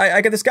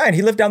 I got this guy, and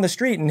he lived down the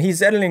street, and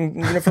he's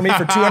editing for me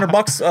for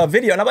 $200 a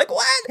video." And I'm like,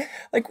 "What?"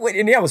 Like, wait,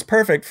 and yeah, it was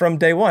perfect from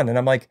day one. And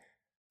I'm like,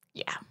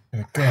 Yeah.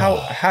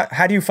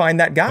 How do you find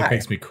that guy? That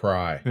makes me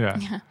cry.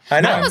 Yeah.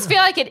 I know. I almost feel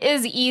like it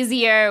is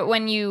easier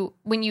when you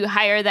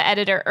hire the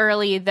editor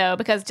early, though,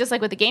 because just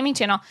like with the gaming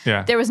channel,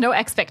 there was no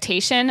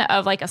expectation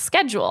of like a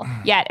schedule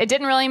yet. It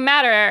didn't really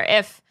matter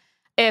if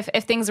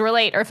things were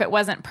late or if it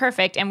wasn't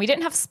perfect, and we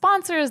didn't have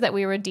sponsors that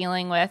we were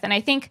dealing with. And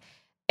I think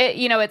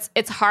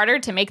it's harder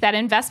to make that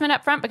investment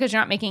up front because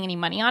you're not making any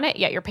money on it,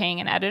 yet you're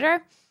paying an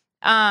editor.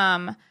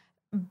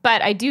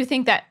 But I do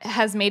think that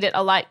has made it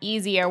a lot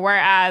easier.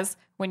 Whereas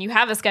when you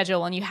have a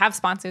schedule and you have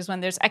sponsors,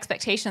 when there's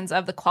expectations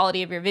of the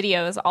quality of your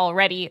videos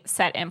already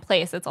set in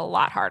place, it's a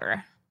lot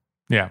harder.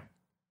 Yeah.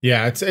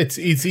 Yeah, it's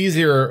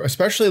easier,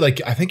 especially like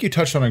I think you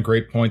touched on a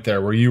great point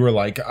there where you were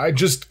like, I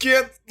just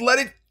can't let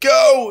it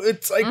go.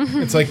 It's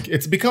like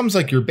it becomes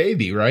like your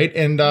baby, right?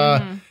 And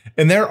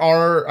and there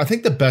are, I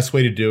think the best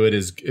way to do it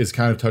is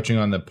kind of touching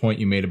on the point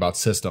you made about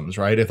systems,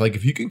 right?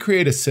 If you can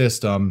create a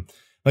system,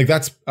 like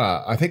that's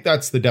I think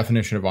that's the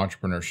definition of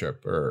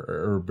entrepreneurship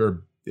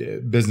or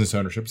business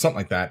ownership, something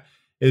like that,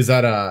 is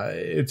that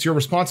it's your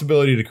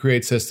responsibility to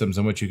create systems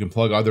in which you can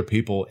plug other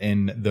people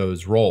in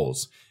those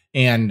roles.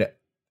 And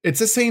it's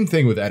the same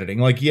thing with editing.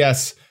 Like,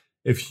 yes,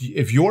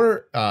 if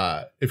your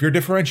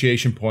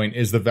differentiation point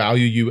is the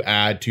value you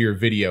add to your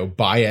video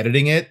by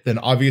editing it, then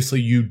obviously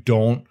you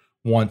don't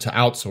want to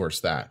outsource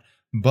that.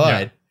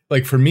 But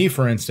like for me,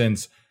 for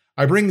instance,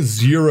 I bring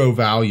zero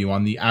value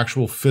on the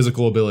actual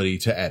physical ability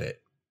to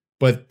edit,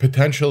 but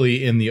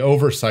potentially in the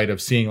oversight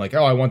of seeing like,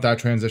 oh, I want that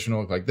transition to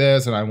look like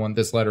this, and I want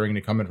this lettering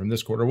to come in from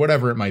this quarter,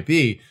 whatever it might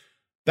be.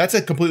 That's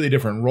a completely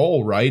different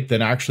role, right?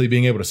 Than actually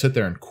being able to sit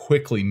there and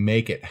quickly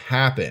make it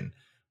happen.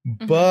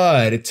 Mm-hmm.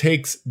 But it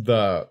takes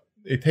the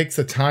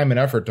time and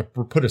effort to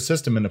put a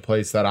system into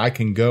place that I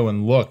can go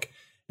and look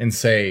and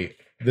say,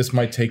 this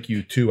might take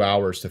you 2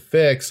 hours to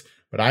fix,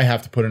 but I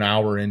have to put an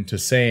hour into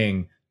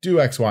saying, do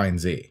X, Y, and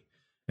Z.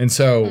 And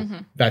so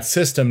that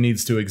system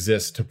needs to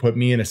exist to put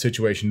me in a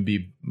situation to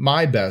be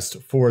my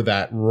best for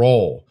that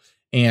role.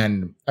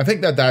 And I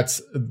think that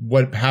that's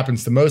what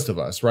happens to most of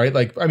us, right?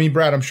 Like, I mean,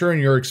 Brad, I'm sure in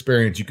your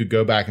experience, you could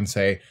go back and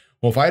say,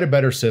 well, if I had a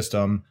better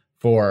system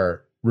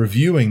for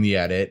reviewing the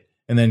edit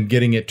and then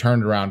getting it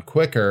turned around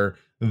quicker,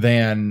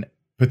 then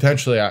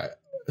potentially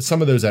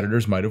some of those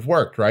editors might have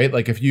worked, right?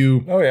 Like if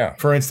you,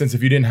 for instance,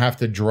 if you didn't have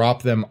to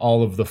drop them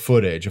all of the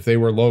footage, if they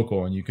were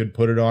local and you could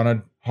put it on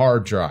a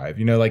hard drive,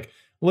 like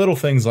little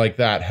things like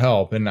that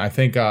help. And I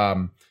think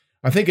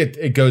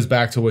it goes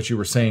back to what you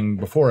were saying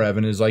before,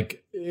 Evan, is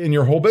like in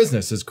your whole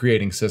business is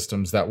creating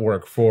systems that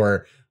work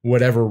for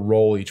whatever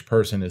role each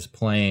person is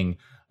playing.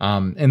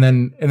 And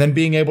then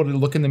being able to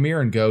look in the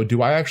mirror and go,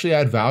 do I actually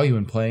add value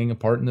in playing a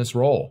part in this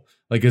role?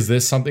 Like, is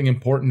this something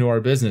important to our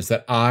business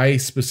that I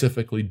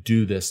specifically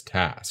do this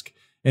task?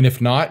 And if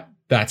not,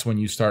 that's when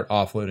you start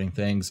offloading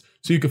things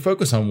so you can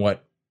focus on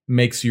what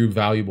makes you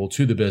valuable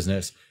to the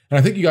business. And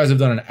I think you guys have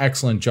done an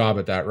excellent job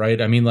at that, right?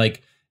 I mean,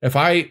 like if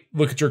I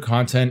look at your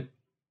content,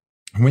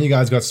 when you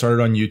guys got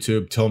started on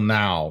YouTube till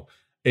now,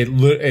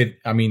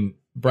 I mean,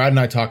 Brad and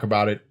I talk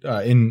about it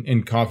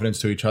in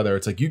confidence to each other.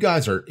 It's like you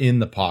guys are in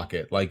the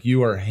pocket, like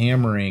you are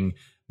hammering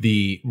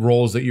the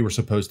roles that you were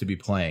supposed to be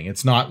playing.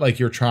 It's not like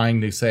you're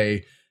trying to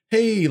say,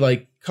 hey,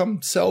 like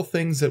come sell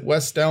things at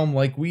West Elm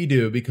like we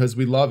do because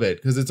we love it.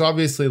 Because it's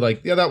obviously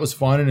like, yeah, that was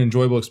fun and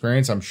enjoyable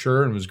experience, I'm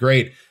sure, and it was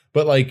great.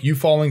 But like you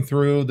falling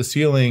through the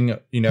ceiling,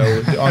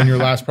 on your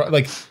last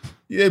like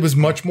it was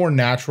much more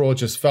natural. It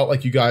just felt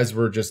like you guys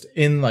were just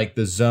in like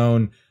the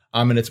zone.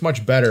 And it's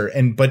much better.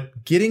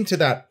 But getting to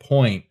that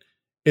point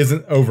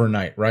isn't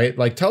overnight, right?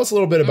 Like tell us a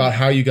little bit about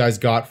how you guys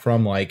got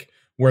from like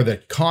where the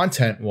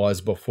content was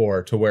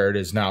before to where it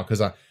is now. Because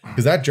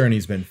that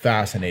journey's been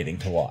fascinating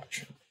to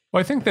watch. Well,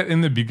 I think that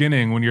in the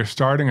beginning, when you're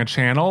starting a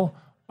channel,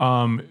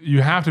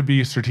 you have to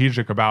be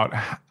strategic about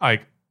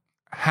like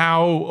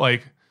how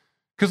like,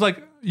 because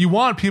like you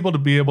want people to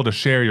be able to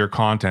share your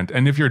content.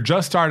 And if you're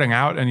just starting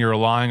out and you're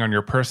relying on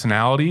your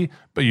personality,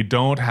 but you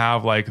don't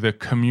have like the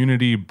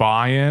community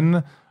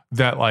buy-in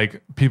that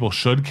like people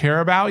should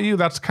care about you,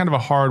 that's kind of a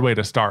hard way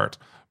to start.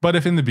 But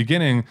if in the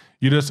beginning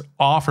you just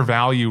offer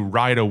value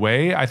right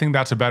away, I think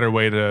that's a better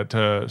way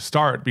to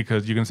start,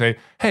 because you can say,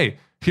 hey,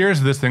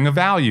 here's this thing of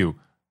value.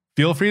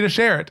 Feel free to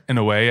share it in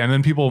a way. And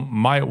then people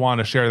might want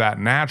to share that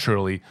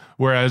naturally.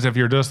 Whereas if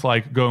you're just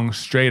like going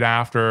straight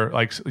after,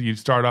 like you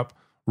start up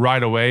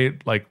right away,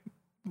 like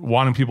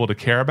wanting people to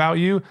care about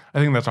you, I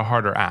think that's a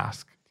harder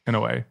ask in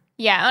a way.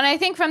 Yeah. And I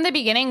think from the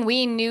beginning,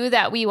 we knew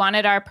that we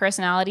wanted our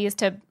personalities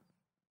to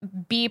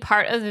be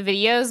part of the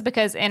videos,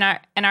 because in our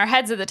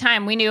heads at the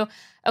time, we knew,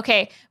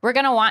 okay, we're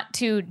going to want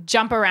to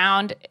jump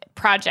around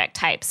project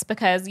types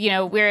because,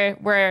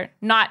 we're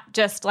not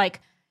just like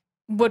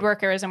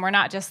woodworkers and we're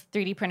not just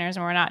 3D printers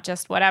and we're not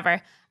just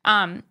whatever.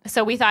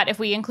 So we thought if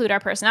we include our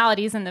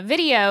personalities in the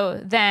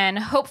video, then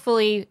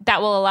hopefully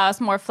that will allow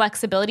us more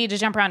flexibility to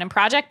jump around in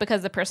project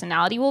because the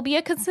personality will be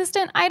a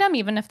consistent item,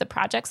 even if the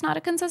project's not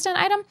a consistent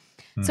item.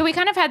 So we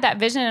kind of had that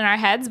vision in our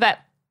heads, but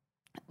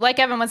like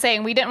Evan was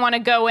saying, we didn't want to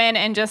go in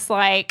and just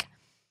like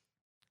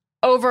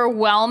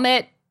overwhelm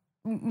it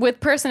with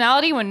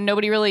personality when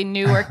nobody really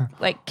knew or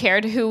like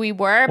cared who we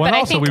were. Well, but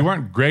also I think we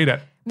weren't great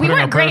at we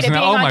weren't great at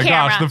being oh on my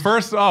camera.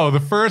 gosh, the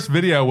first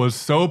video was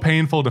so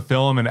painful to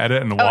film and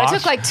edit and watch. It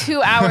took like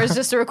 2 hours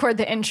just to record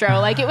the intro.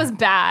 Like it was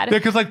bad. Yeah,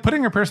 because like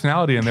putting your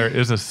personality in there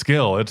is a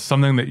skill. It's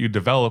something that you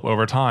develop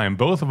over time.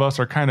 Both of us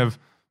are kind of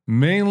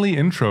mainly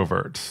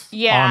introverts.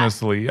 Yeah.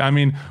 Honestly, I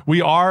mean,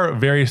 we are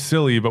very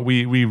silly, but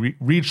we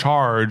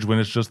recharge when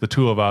it's just the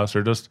two of us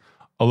or just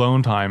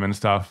alone time and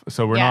stuff.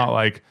 So we're not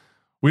like.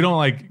 We don't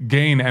like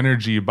gain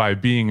energy by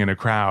being in a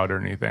crowd or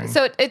anything.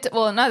 So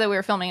well, not that we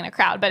were filming in a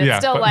crowd, but it's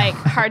still like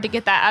hard to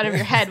get that out of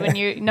your head when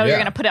you know you're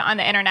going to put it on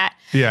the internet.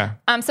 Yeah.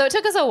 So it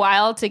took us a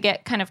while to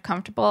get kind of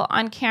comfortable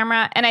on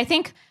camera. And I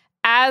think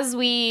as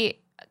we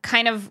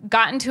kind of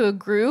got into a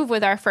groove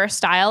with our first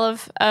style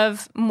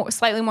of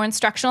slightly more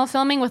instructional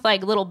filming with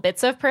like little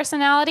bits of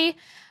personality,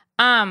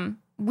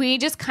 we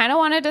just kind of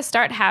wanted to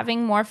start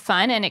having more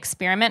fun and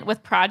experiment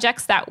with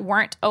projects that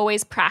weren't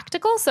always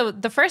practical. So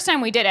the first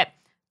time we did it,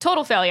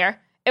 total failure.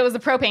 It was the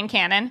propane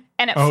cannon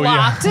and it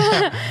flopped.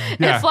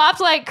 It flopped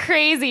like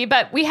crazy,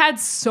 but we had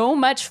so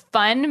much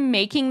fun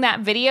making that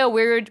video.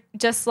 We were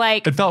just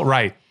like... It felt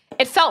right.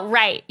 It felt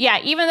right. Yeah,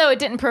 even though it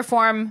didn't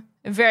perform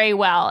very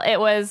well. It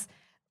was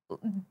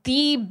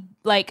the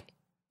like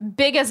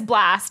biggest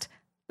blast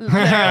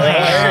literally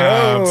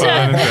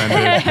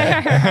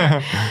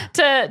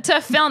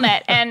to film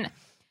it. And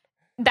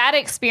that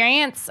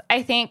experience,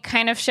 I think,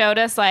 kind of showed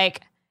us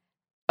like,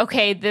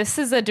 okay, this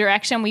is a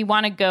direction we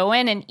want to go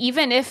in. And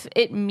even if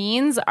it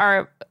means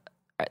our,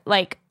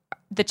 like,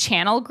 the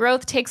channel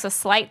growth takes a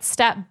slight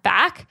step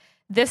back,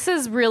 this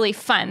is really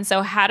fun.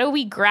 So how do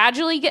we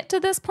gradually get to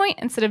this point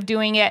instead of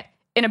doing it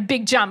in a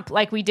big jump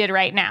like we did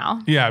right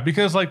now? Yeah,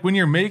 because like when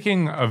you're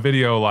making a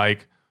video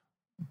like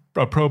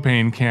a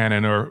propane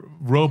cannon or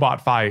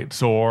robot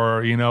fights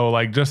or, you know,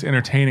 like just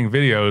entertaining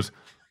videos,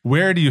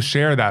 where do you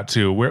share that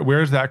to?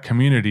 Where's that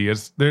community?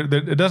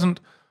 It doesn't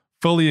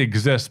fully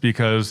exist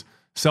because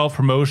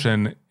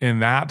self-promotion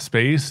in that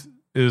space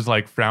is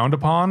like frowned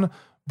upon.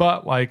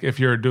 But like if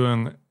you're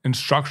doing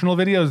instructional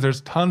videos, there's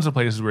tons of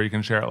places where you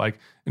can share it, like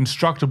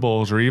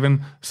Instructables or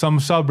even some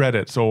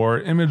subreddits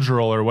or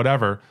ImageRoll or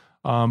whatever.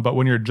 But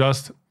when you're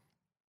just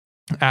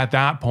at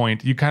that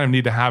point, you kind of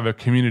need to have a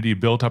community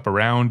built up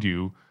around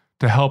you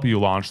to help you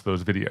launch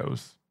those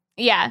videos.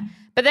 Yeah.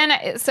 But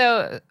then,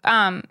 so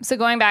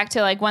going back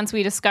to like, once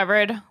we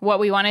discovered what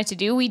we wanted to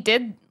do, we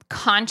did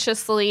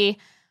consciously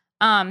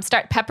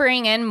start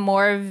peppering in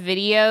more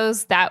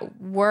videos that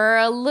were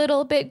a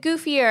little bit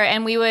goofier.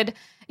 And we would,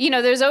 you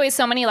know, there's always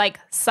so many like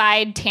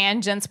side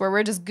tangents where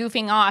we're just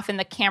goofing off and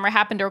the camera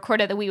happened to record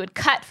it that we would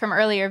cut from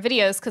earlier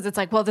videos because it's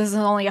like, well, this is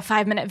only a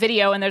 5-minute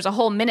video and there's a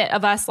whole minute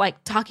of us like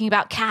talking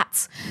about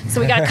cats. So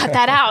we got to cut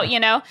that out, you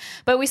know?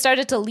 But we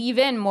started to leave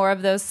in more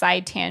of those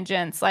side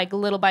tangents, like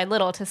little by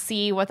little, to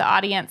see what the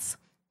audience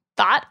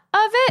thought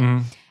of it.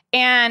 Mm.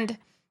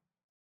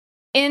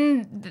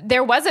 And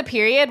there was a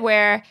period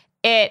where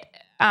it,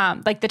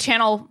 like the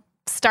channel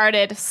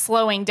started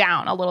slowing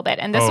down a little bit.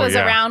 And this was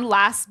around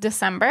last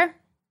December.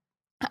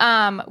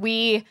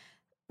 We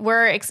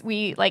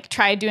like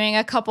tried doing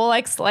a couple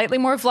like slightly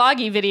more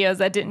vloggy videos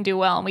that didn't do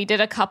well. And we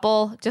did a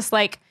couple just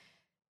like,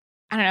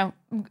 I don't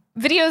know,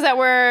 videos that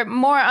were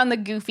more on the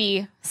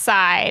goofy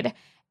side.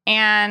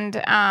 And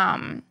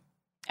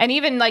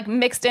even like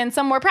mixed in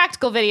some more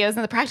practical videos,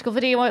 and the practical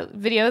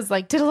videos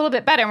like did a little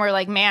bit better. And we're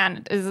like,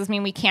 man, does this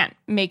mean we can't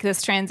make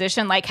this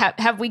transition? Like,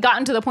 have we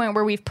gotten to the point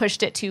where we've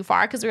pushed it too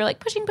far? Because we were like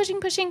pushing.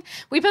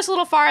 We pushed a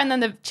little far, and then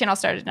the channel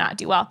started to not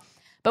do well.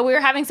 But we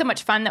were having so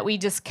much fun that we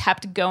just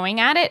kept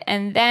going at it.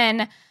 And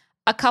then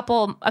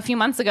a few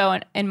months ago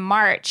in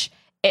March,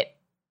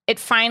 it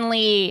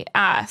finally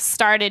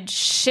started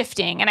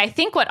shifting. And I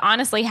think what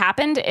honestly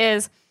happened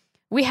is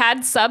we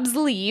had subs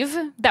leave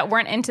that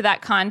weren't into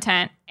that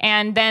content.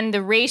 And then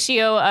the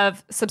ratio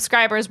of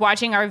subscribers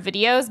watching our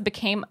videos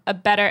became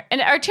better.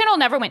 And our channel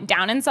never went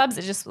down in subs.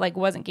 It just like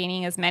wasn't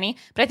gaining as many.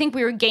 But I think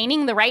we were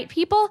gaining the right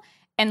people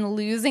and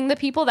losing the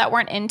people that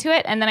weren't into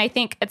it. And then I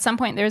think at some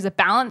point there's a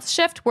balance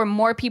shift where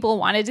more people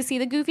wanted to see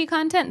the goofy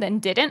content than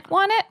didn't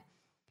want it.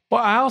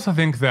 Well, I also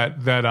think that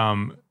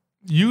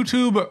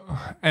YouTube,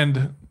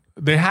 and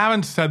they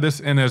haven't said this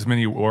in as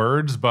many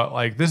words, but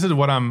like this is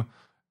what I'm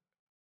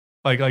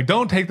like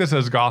don't take this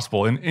as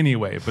gospel in any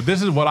way, but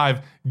this is what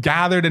I've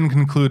gathered and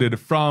concluded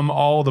from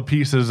all the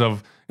pieces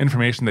of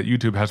information that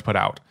YouTube has put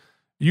out.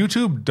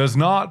 YouTube does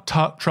not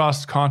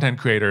trust content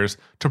creators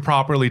to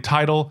properly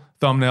title,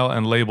 thumbnail,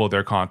 and label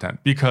their content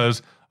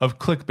because of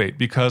clickbait,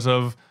 because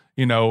of,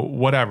 you know,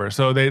 whatever.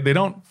 So they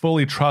don't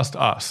fully trust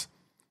us.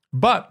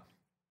 But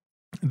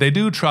they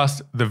do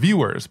trust the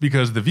viewers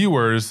because the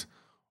viewers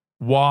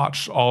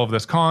watch all of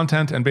this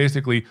content, and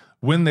basically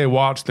when they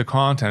watch the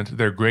content,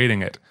 they're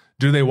grading it.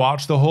 Do they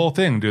watch the whole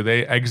thing? Do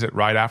they exit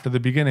right after the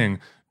beginning?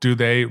 Do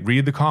they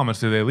read the comments?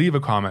 Do they leave a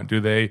comment? Do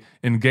they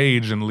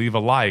engage and leave a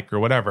like or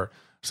whatever?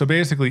 So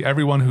basically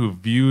everyone who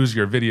views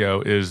your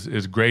video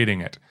is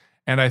grading it.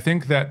 And I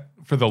think that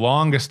for the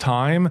longest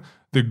time,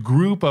 the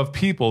group of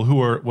people who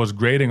was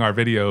grading our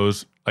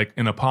videos like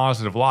in a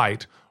positive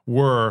light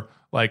were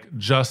like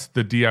just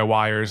the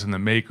DIYers and the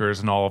makers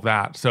and all of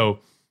that. So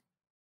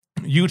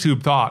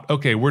YouTube thought,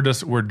 okay, we're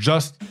just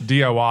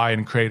DIY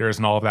and creators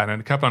and all of that.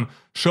 And it kept on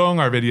showing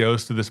our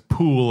videos to this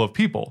pool of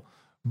people.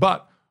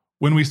 But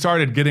when we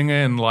started getting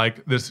in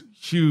like this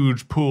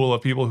huge pool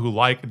of people who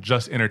like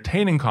just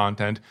entertaining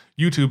content,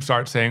 YouTube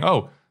starts saying,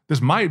 oh,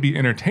 this might be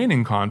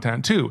entertaining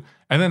content too.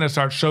 And then it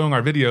starts showing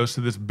our videos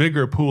to this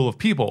bigger pool of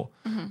people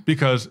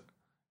because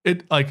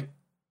it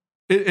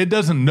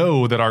doesn't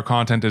know that our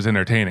content is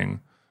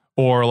entertaining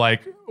or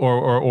like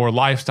or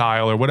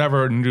lifestyle or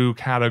whatever new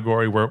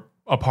category we're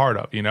a part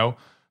of, you know?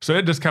 So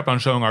it just kept on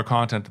showing our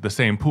content to the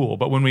same pool.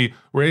 But when we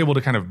were able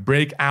to kind of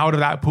break out of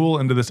that pool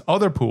into this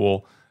other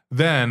pool,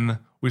 then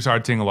we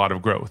started seeing a lot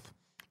of growth.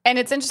 And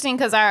it's interesting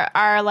because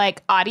our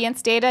like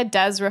audience data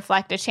does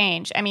reflect a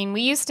change. I mean,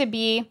 we used to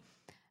be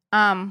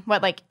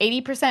like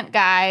 80%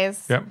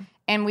 guys. Yep.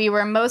 And we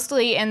were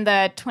mostly in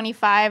the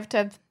 25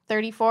 to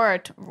 34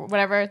 or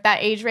whatever that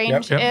age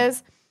range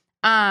is.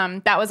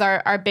 That was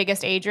our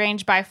biggest age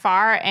range by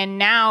far. And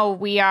now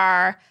we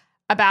are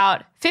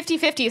about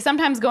 50-50,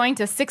 sometimes going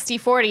to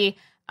 60-40,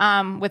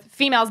 with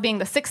females being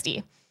the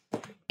 60.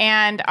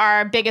 And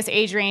our biggest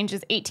age range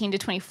is 18 to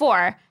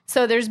 24.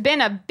 So there's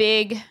been a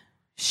big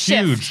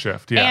shift. Huge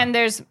shift, yeah. And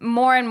there's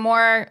more and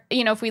more,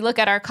 you know, if we look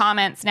at our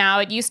comments now,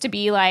 it used to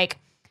be like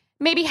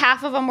maybe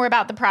half of them were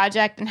about the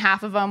project and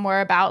half of them were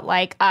about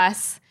like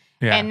us.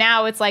 Yeah. And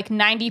now it's like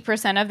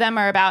 90% of them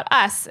are about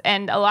us.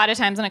 And a lot of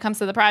times when it comes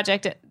to the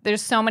project,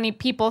 there's so many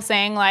people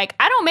saying like,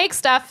 I don't make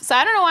stuff, so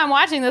I don't know why I'm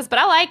watching this, but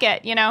I like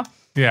it, you know?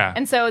 Yeah.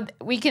 And so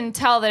we can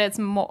tell that it's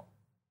more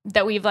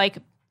that we've like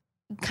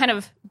kind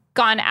of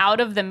gone out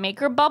of the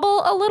maker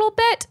bubble a little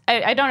bit.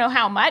 I don't know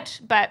how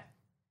much, but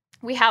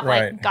we have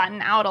like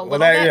gotten out a little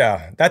bit.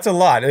 Yeah, that's a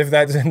lot. If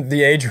that's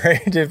the age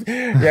range, if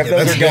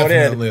those are going in,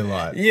 definitely a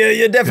lot. Yeah,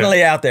 you're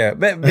definitely out there.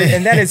 But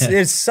and that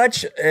is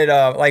such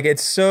like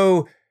it's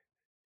so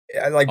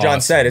like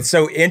John said, it's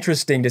so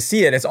interesting to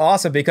see it. It's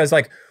awesome because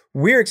like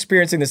we're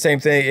experiencing the same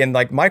thing in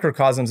like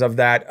microcosms of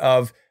that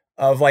of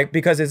like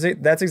because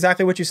that's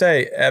exactly what you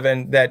say,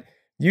 Evan. That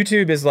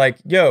YouTube is like,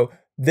 yo,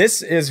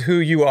 this is who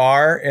you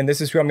are, and this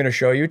is who I'm going to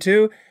show you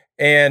to.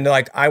 And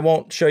like, I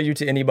won't show you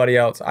to anybody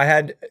else. I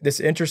had this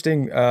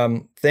interesting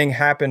thing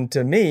happen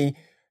to me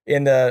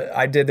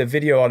I did the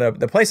video on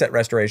the playset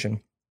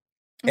restoration,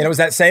 and it was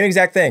that same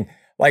exact thing.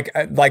 Like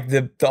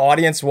the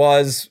audience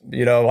was,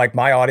 you know, like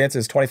my audience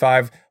is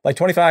 25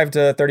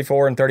 to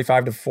 34 and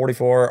 35 to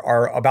 44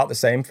 are about the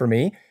same for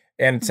me.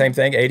 And same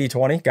thing,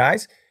 80-20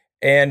 guys.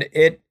 And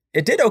it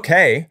did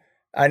okay.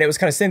 And it was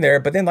kind of sitting there.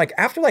 But then like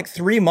after like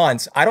 3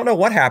 months, I don't know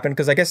what happened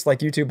because I guess like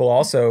YouTube will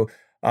also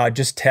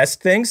just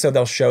test things. So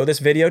they'll show this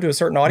video to a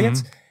certain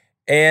audience.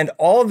 And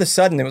all of a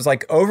sudden it was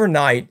like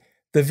overnight,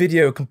 the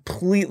video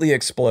completely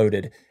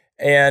exploded.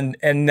 And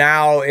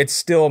now it's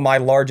still my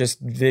largest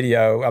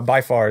video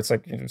by far. It's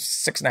like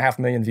 6.5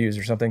 million views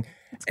or something.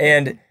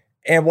 And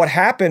what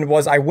happened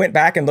was I went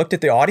back and looked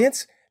at the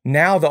audience.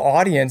 Now the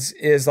audience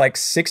is like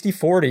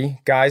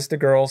 60-40 guys to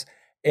girls,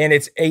 and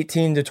it's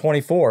 18 to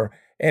 24.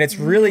 And it's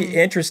really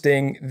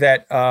interesting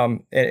that,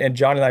 and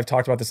John and I have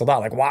talked about this a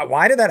lot, like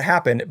why did that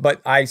happen? But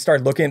I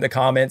started looking at the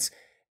comments,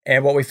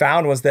 and what we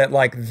found was that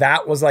like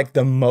that was like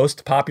the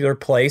most popular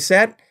play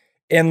set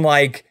in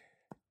like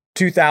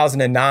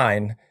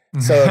 2009.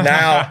 So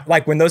now,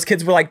 like when those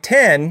kids were like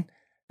 10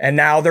 and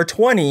now they're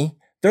 20,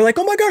 they're like,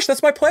 oh my gosh,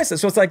 that's my playset.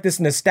 So it's like this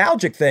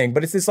nostalgic thing,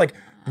 but it's this like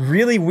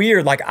really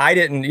weird, like I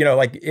didn't, you know,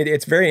 like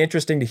it's very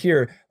interesting to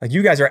hear, like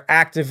you guys are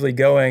actively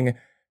going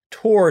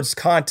towards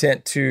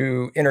content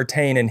to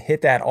entertain and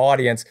hit that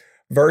audience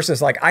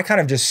versus like I kind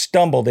of just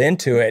stumbled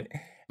into it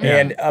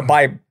and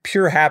by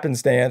pure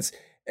happenstance.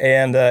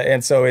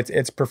 And so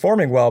it's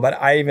performing well, but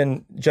I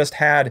even just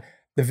had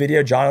the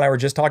video John and I were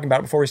just talking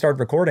about before we started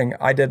recording.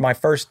 I did my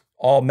first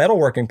all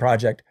metalworking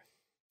project,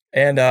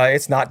 and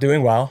it's not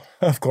doing well,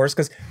 of course,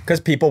 because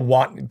people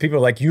are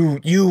like, you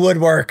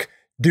woodwork,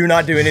 do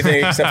not do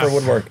anything except for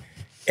woodwork.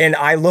 And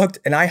I looked,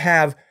 and I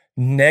have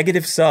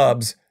negative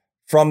subs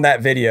from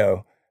that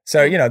video.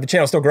 So, you know, the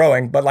channel's still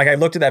growing, but like I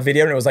looked at that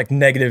video and it was like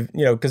negative,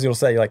 you know, because you'll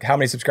say like, how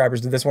many subscribers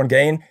did this one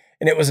gain?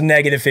 And it was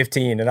negative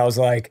 15. And I was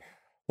like,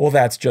 well,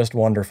 that's just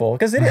wonderful.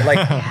 Because it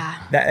like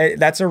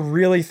that's a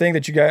really thing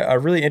that you got, a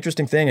really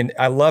interesting thing. And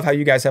I love how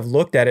you guys have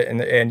looked at it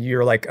and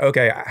you're like,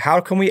 okay, how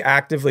can we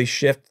actively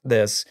shift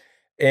this?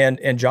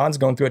 And John's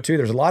going through it too.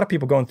 There's a lot of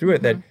people going through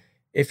it that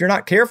if you're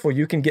not careful,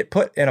 you can get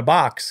put in a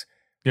box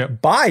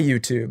by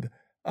YouTube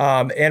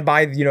and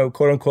by, you know,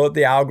 quote unquote,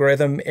 the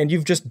algorithm, and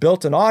you've just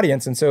built an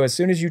audience. And so as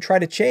soon as you try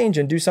to change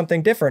and do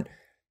something different,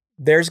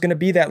 there's going to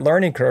be that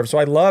learning curve. So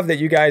I love that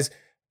you guys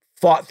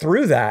fought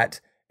through that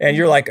And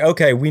you're like,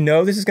 okay, we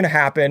know this is going to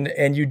happen.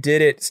 And you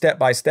did it step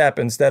by step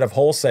instead of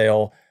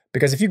wholesale.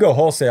 Because if you go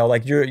wholesale,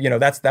 like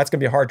that's going to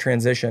be a hard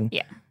transition.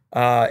 Yeah.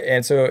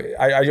 And so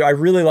I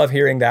really love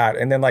hearing that.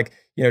 And then like,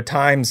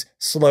 times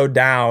slowed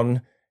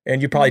down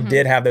and you probably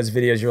did have those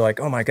videos. You're like,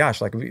 oh my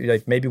gosh, like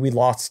maybe we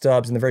lost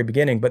subs in the very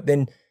beginning, but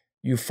then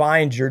you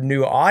find your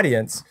new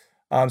audience.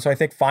 So I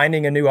think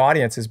finding a new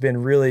audience has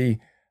been really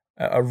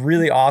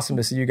awesome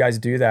to see you guys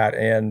do that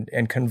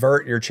and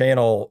convert your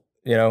channel.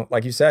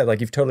 Like you said, like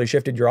you've totally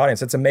shifted your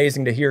audience. It's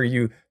amazing to hear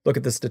you look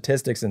at the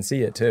statistics and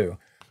see it too.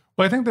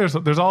 Well, I think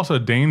there's also a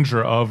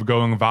danger of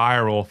going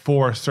viral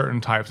for certain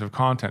types of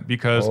content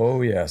because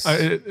yes,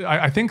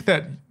 I think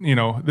that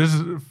this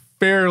is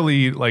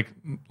fairly like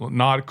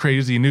not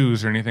crazy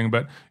news or anything,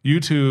 but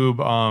YouTube,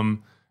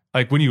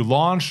 like when you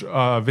launch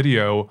a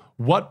video,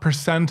 what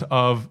 %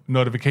 of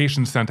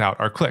notifications sent out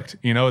are clicked?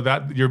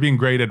 That you're being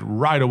graded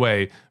right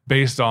away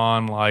based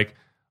on like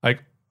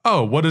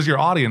oh, what does your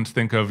audience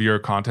think of your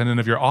content? And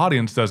if your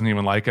audience doesn't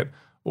even like it,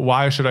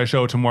 why should I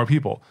show it to more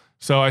people?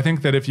 So I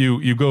think that if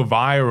you go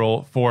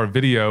viral for a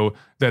video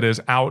that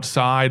is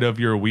outside of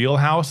your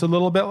wheelhouse a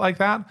little bit like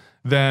that,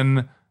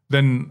 then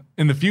in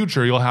the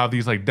future you'll have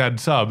these like dead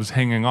subs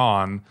hanging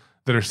on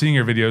that are seeing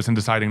your videos and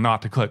deciding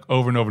not to click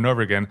over and over and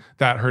over again.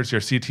 That hurts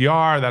your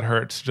CTR. That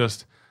hurts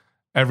just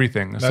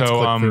everything. That's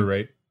so click-through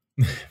rate.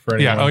 For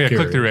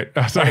click-through rate.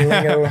 Sorry.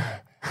 The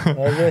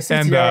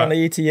CTR on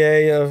the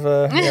ETA of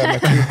my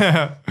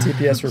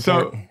TPS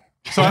report.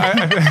 So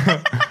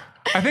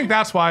I think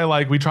that's why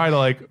like we try to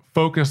like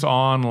focus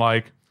on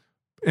like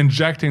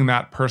injecting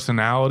that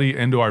personality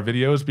into our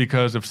videos,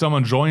 because if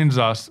someone joins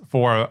us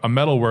for a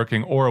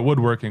metalworking or a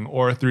woodworking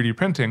or a 3D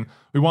printing,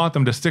 we want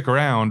them to stick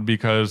around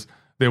because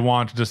they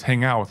want to just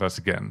hang out with us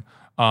again.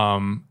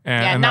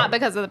 Not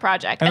because of the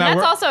project. And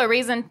that's also a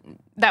reason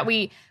that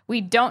we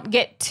don't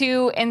get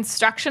too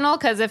instructional,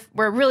 because if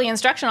we're really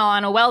instructional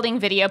on a welding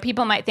video,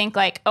 people might think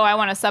like, oh, I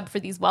want to sub for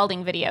these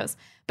welding videos.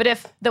 But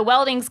if the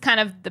welding's kind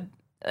of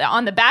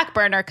on the back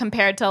burner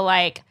compared to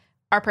like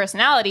our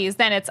personalities,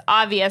 then it's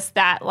obvious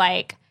that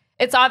like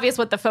it's obvious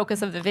what the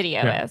focus of the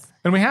video is.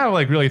 And we have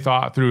like really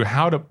thought through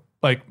how to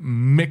like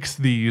mix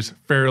these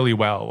fairly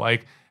well.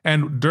 Like,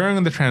 and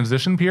during the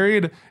transition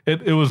period,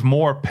 it was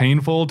more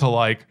painful to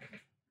like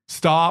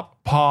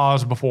stop,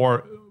 pause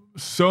before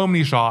so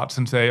many shots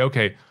and say,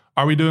 okay,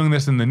 are we doing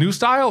this in the new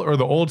style or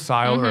the old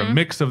style or a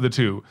mix of the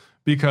two?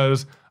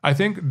 Because I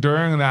think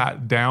during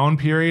that down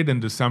period in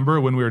December,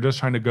 when we were just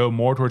trying to go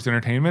more towards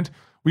entertainment,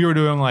 we were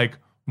doing like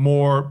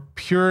more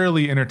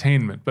purely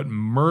entertainment, but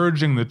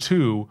merging the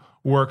two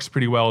works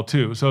pretty well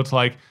too. So it's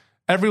like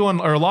everyone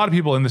or a lot of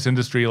people in this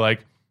industry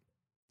like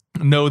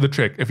know the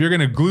trick. If you're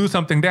going to glue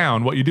something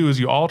down, what you do is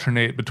you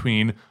alternate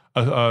between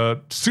a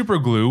super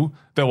glue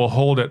that will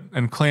hold it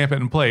and clamp it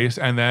in place,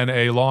 and then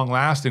a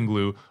long-lasting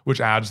glue,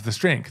 which adds the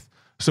strength.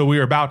 So we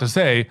are about to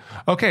say,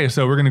 okay,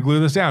 so we're going to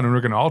glue this down and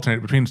we're going to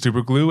alternate between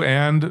super glue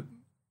and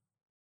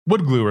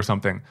wood glue or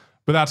something.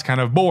 But that's kind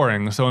of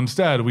boring. So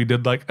instead we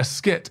did like a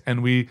skit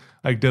and we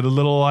like did a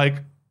little like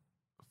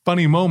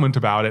funny moment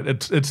about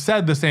it. It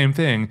said the same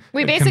thing.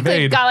 We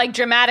basically got like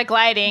dramatic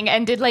lighting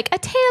and did like a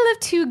tale of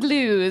two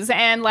glues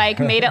and like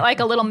made it like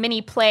a little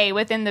mini play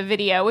within the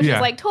video, which is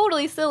like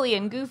totally silly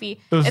and goofy.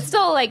 It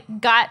still like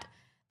got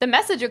the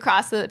message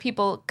across so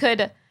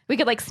that we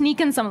could like sneak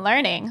in some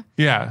learning.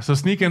 Yeah, so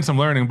sneak in some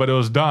learning, but it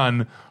was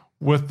done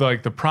with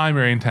like the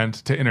primary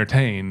intent to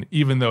entertain,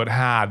 even though it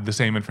had the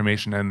same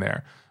information in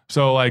there.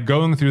 So like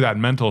going through that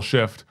mental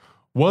shift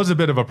was a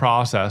bit of a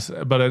process,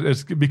 but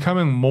it's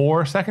becoming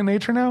more second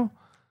nature now.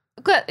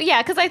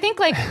 Yeah, because I think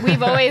like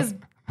we've always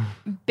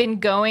been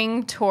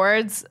going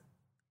towards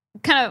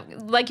kind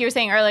of like you were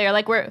saying earlier,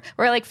 like we're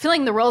like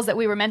filling the roles that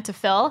we were meant to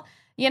fill,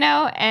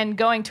 and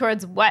going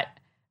towards what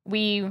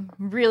we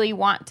really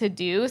want to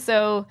do.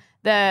 So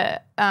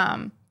the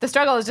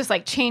struggle is just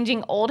like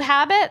changing old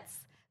habits,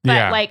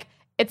 but like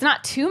it's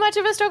not too much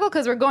of a struggle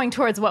because we're going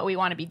towards what we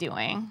want to be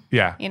doing.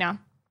 Yeah.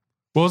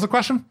 What was the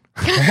question?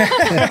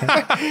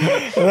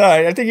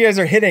 I think you guys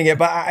are hitting it,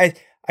 but I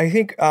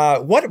think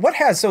what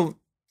has, so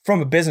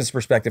from a business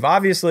perspective,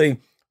 obviously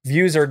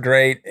views are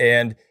great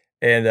and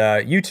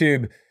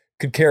YouTube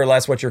could care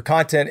less what your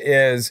content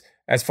is,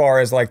 as far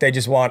as like they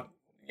just want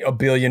a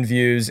billion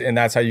views and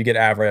that's how you get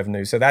ad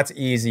revenue. So that's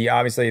easy.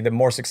 Obviously, the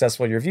more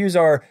successful your views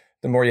are,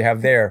 the more you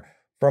have there.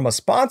 From a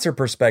sponsor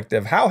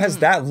perspective, how has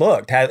that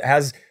looked?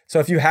 So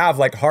if you have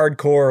like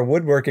hardcore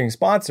woodworking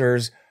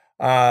sponsors,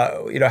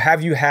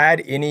 have you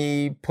had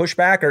any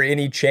pushback or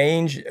any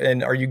change?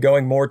 And are you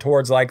going more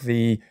towards like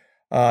the,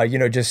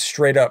 just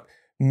straight up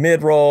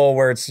mid-roll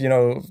where it's,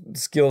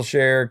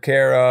 Skillshare,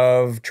 Care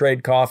of,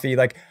 Trade Coffee?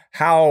 Like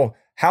how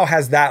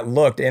has that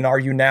looked? And are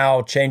you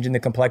now changing the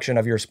complexion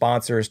of your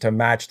sponsors to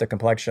match the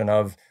complexion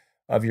of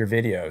your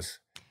videos?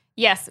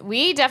 Yes,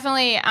 we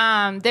definitely,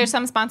 there's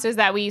some sponsors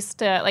that we used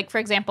to, like, for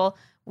example,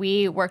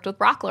 we worked with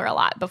Rockler a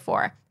lot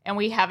before, and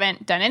we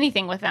haven't done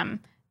anything with them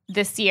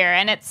this year.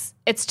 And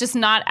it's just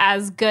not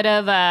as good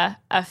of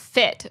a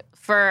fit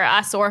for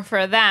us or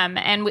for them.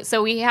 And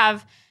so we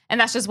have And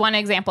that's just one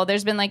example.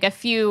 There's been like a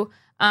few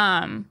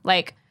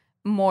like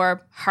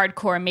more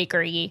hardcore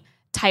makery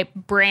type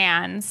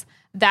brands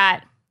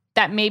that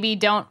maybe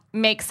don't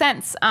make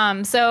sense.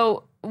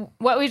 So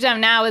what we've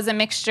done now is a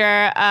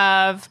mixture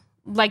of,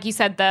 like you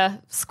said, the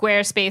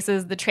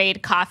Squarespaces, the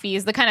trade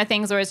coffees, the kind of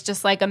things where it's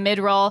just like a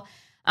mid-roll,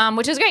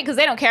 which is great because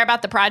they don't care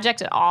about the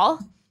project at all.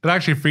 It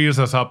actually frees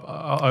us up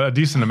a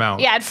decent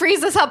amount. Yeah, it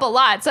frees us up a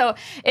lot. So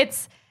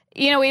it's,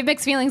 we have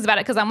mixed feelings about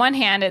it because on one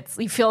hand,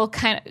 you feel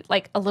kind of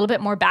like a little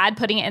bit more bad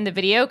putting it in the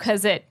video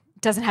because it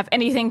doesn't have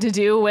anything to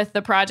do with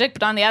the project.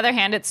 But on the other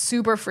hand, it's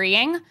super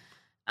freeing.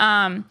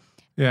 And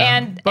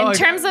in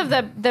terms of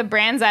the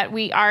brands that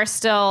are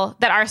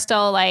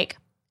still like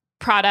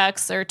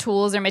products or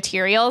tools or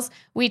materials,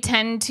 we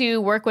tend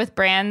to work with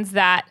brands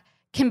that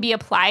can be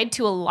applied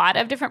to a lot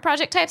of different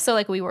project types. So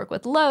like we work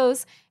with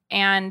Lowe's,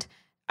 and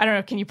I don't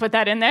know, can you put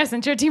that in there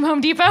since you're Team Home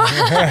Depot?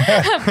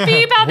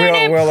 Beep out their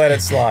name. We'll let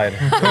it slide.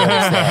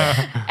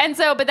 And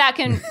so, but that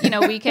can,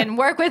 we can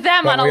work with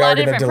them on a lot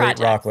of different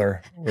projects.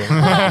 Rockler.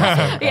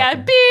 Yeah,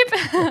 beep.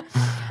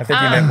 I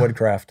think you meant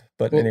Woodcraft,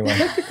 but anyway.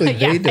 Technically,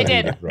 Yeah, they I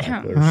did.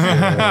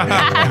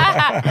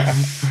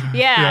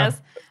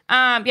 Yes.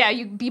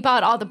 You beep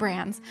out all the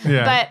brands.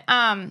 Yeah.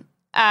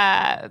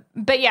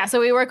 But yeah, so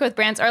we work with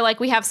brands, or like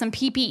we have some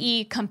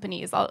PPE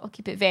companies, I'll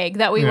keep it vague,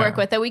 that we work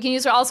with that we can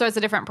use for all sorts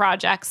of different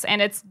projects.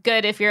 And it's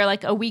good if you're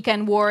like a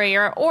weekend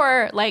warrior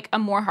or like a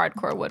more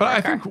hardcore woodworker. But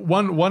I think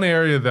one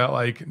area that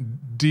like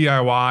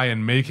DIY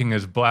and making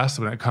is blessed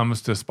when it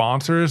comes to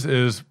sponsors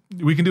is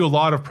we can do a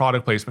lot of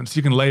product placements.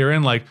 You can layer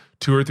in like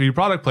 2 or 3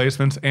 product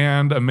placements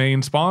and a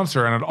main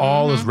sponsor, and it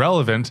all is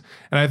relevant.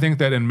 And I think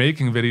that in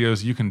making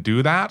videos, you can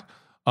do that.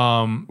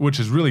 Which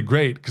is really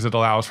great because it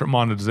allows for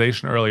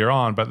monetization earlier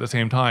on, but at the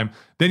same time,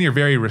 then you're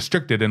very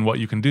restricted in what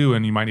you can do,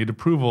 and you might need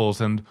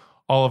approvals and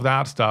all of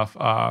that stuff.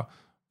 But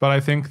I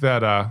think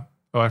that, I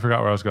forgot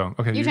where I was going.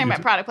 Okay, you're talking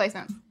about product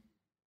placements.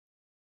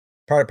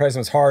 Product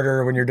placement's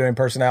harder when you're doing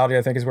personality,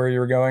 I think is where you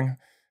were going.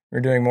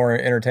 You're doing more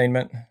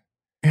entertainment.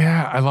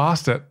 Yeah, I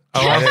lost it.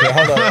 Hold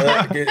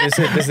on.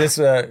 Does this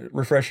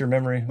refresh your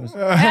memory? Some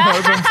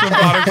product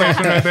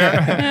placement right there.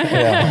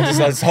 Yeah,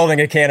 I was holding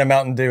a can of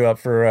Mountain Dew up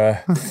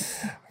for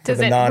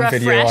the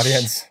non-video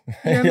audience.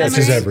 This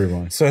is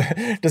everyone. So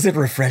does it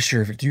refresh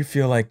do you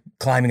feel like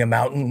climbing a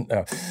mountain?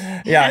 Oh.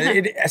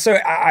 Yeah. So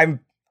I'm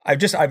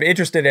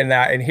interested in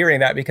that and hearing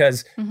that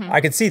because I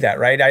can see that,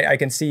 right? I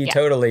can see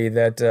totally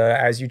that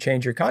as you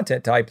change your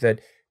content type,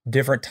 that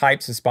different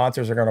types of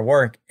sponsors are going to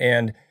work.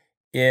 And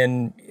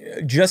in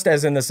just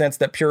as in the sense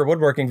that pure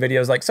woodworking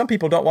videos, like some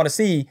people don't want to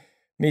see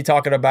me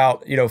talking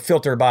about,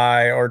 filter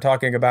by or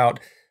talking about,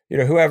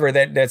 whoever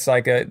that's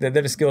like a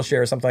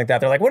Skillshare or something like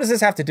that. They're like, what does this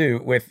have to do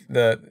with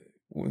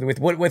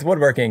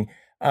woodworking?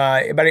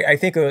 But I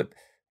think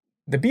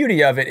the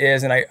beauty of it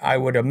is, and I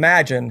would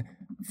imagine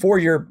for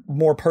your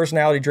more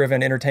personality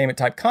driven entertainment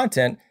type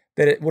content,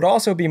 that it would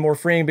also be more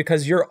freeing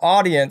because your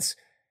audience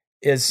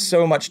is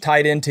so much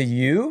tied into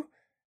you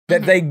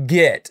that they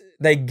get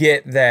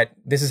that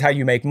this is how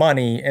you make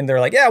money, and they're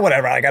like, yeah,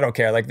 whatever, like I don't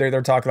care. Like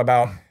they're talking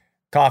about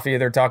coffee,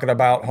 they're talking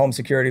about home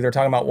security, they're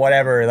talking about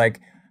whatever.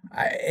 Like,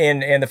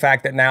 and the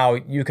fact that now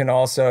you can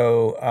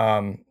also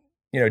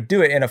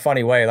do it in a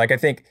funny way. Like I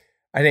think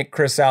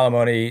Chris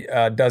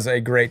Salamone does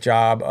a great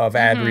job of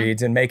ad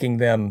reads and making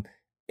them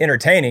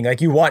entertaining.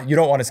 Like you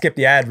don't want to skip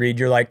the ad read.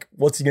 You're like,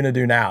 what's he gonna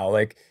do now?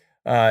 Like,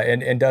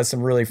 and does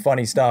some really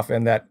funny stuff.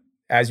 And that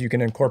as you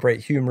can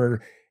incorporate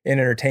humor and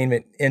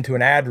entertainment into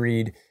an ad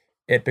read,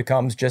 it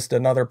becomes just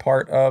another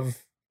part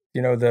of,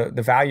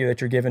 the value that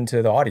you're giving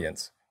to the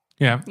audience.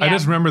 Yeah. I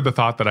just remember the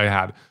thought that I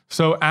had.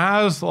 So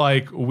as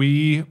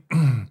we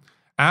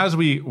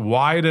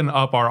widen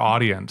up our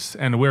audience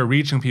and we're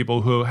reaching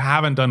people who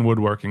haven't done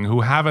woodworking,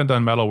 who haven't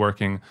done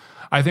metalworking,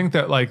 I think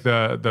that like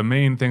the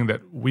main thing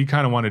that we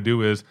kind of want to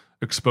do is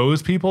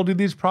expose people to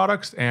these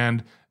products.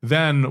 And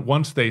then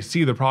once they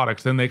see the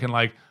products, then they can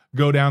like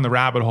go down the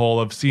rabbit hole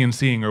of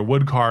CNCing or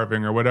wood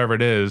carving or whatever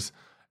it is.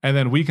 And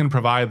then we can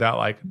provide that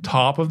like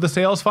top of the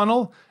sales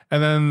funnel.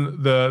 And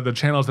then the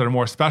channels that are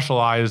more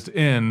specialized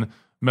in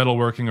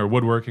metalworking or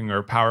woodworking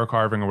or power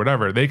carving or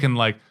whatever, they can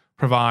like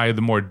provide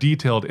the more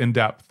detailed,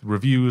 in-depth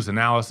reviews,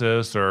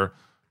 analysis, or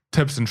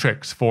tips and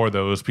tricks for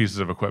those pieces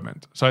of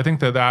equipment. So I think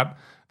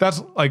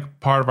that's like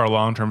part of our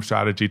long-term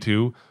strategy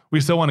too. We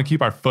still want to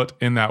keep our foot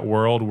in that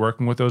world,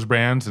 working with those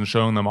brands and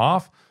showing them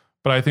off.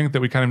 But I think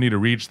that we kind of need to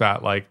reach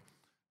that like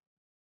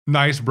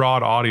nice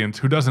broad audience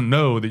who doesn't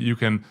know that you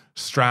can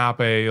strap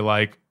a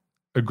like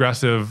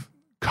aggressive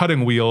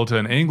cutting wheel to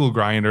an angle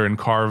grinder and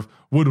carve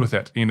wood with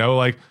it.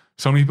 Like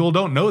so many people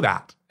don't know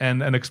that,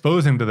 and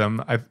exposing to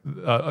them,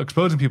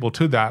 exposing people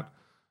to that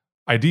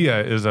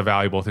idea is a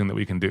valuable thing that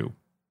we can do.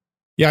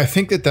 Yeah, I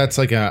think that's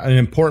like an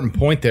important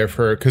point there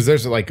because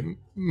there's like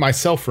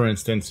myself, for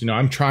instance,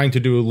 I'm trying to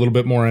do a little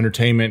bit more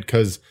entertainment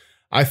because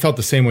I felt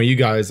the same way you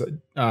guys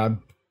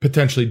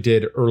potentially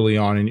did early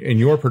on in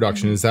your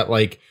production, is that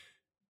like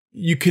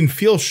you can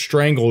feel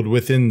strangled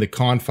within the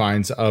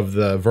confines of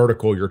the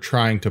vertical you're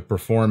trying to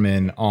perform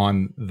in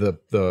on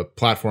the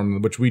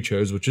platform which we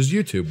chose, which is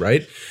YouTube,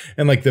 right?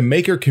 And like the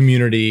maker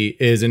community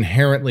is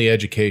inherently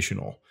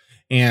educational.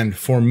 And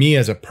for me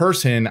as a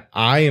person,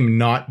 I am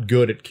not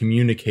good at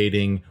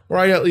communicating, or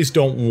I at least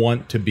don't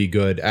want to be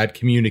good at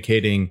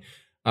communicating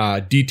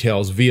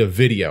details via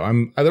video.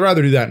 I'd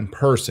rather do that in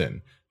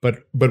person.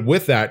 But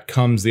with that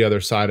comes the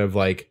other side of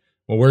like,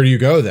 well, where do you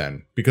go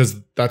then?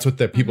 Because that's what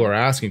the people are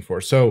asking for.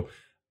 So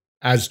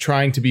as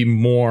trying to be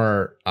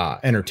more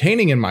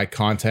entertaining in my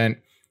content,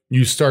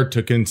 you start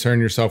to concern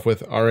yourself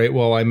with, all right,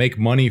 well, I make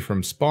money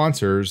from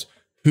sponsors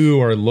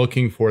who are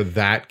looking for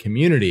that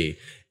community.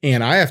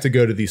 And I have to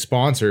go to these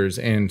sponsors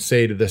and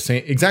say to the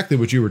same, exactly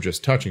what you were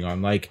just touching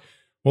on. Like,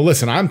 well,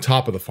 listen, I'm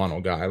top of the funnel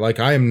guy. Like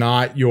I'm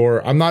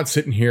not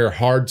sitting here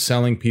hard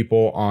selling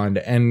people on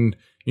end,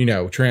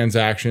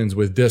 transactions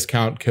with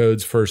discount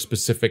codes for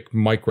specific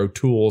micro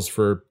tools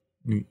for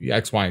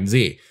X, Y, and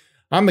Z.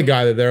 I'm the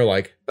guy that they're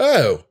like,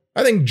 oh,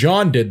 I think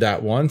John did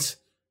that once.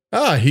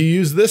 He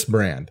used this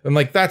brand. And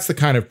like, that's the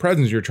kind of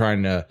presence you're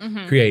trying to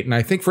create. And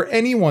I think for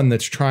anyone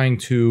that's trying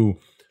to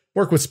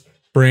work with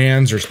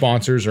brands or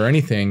sponsors or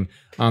anything,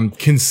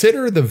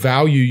 consider the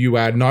value you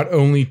add not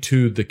only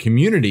to the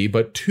community,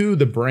 but to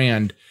the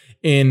brand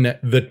in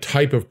the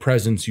type of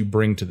presence you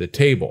bring to the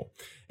table.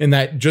 And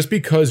that just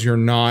because you're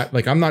not,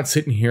 like, I'm not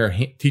sitting here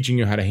teaching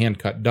you how to hand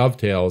cut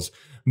dovetails,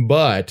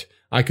 but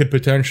I could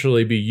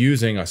potentially be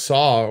using a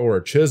saw or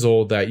a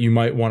chisel that you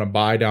might want to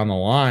buy down the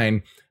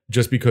line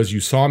just because you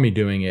saw me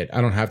doing it.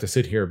 I don't have to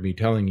sit here and be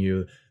telling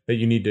you that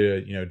you need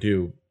to,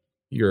 do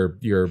your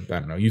I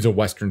don't know, use a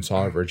Western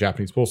saw or a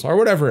Japanese pull saw or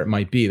whatever it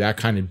might be, that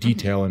kind of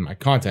detail in my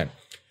content.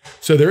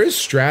 So there is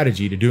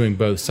strategy to doing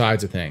both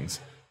sides of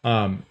things.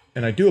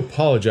 And I do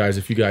apologize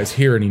if you guys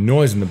hear any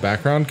noise in the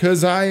background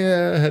because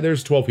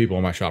there's 12 people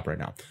in my shop right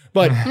now.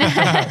 But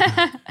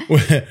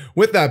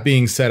with that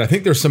being said, I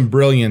think there's some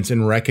brilliance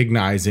in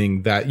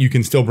recognizing that you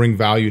can still bring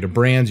value to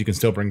brands, you can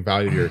still bring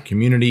value to your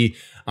community,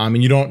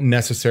 and you don't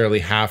necessarily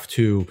have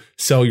to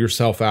sell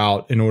yourself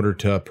out in order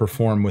to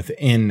perform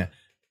within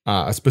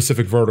a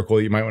specific vertical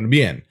that you might want to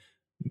be in.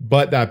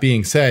 But that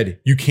being said,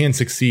 you can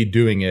succeed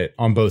doing it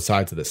on both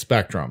sides of the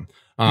spectrum.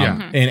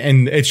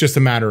 And it's just a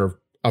matter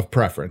of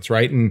preference,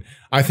 right? And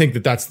I think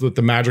that that's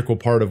the magical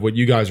part of what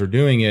you guys are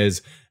doing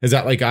is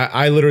that like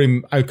I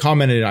literally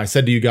commented, I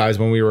said to you guys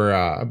when we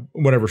were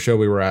whatever show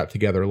we were at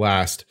together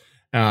last,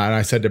 and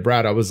I said to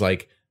Brad, I was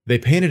like, they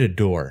painted a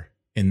door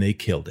and they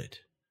killed it.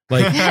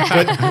 Like,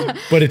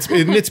 but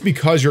it's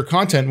because your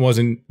content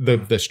wasn't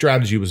the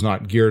strategy was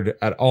not geared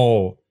at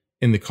all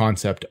in the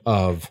concept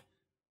of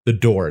the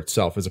door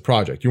itself as a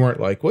project. You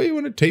weren't like, well, you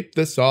want to tape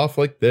this off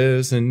like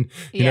this, and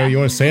you know, you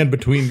want to sand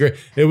between gray.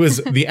 It was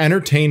the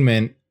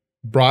entertainment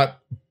brought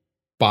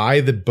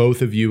by the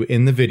both of you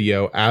in the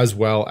video, as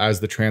well as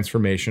the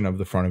transformation of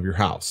the front of your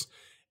house.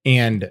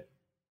 And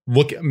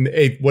what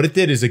it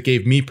did is it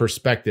gave me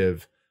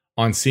perspective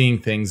on seeing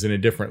things in a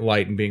different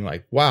light and being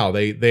like, wow,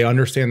 they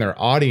understand their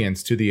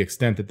audience to the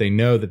extent that they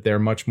know that they're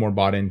much more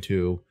bought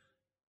into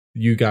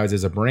you guys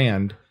as a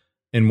brand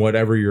and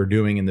whatever you're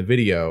doing in the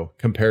video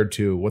compared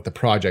to what the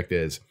project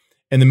is.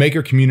 And the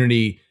maker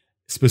community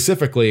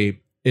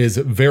specifically is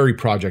very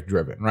project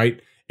driven,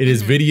 right? It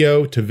is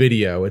video to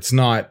video. It's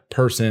not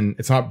person,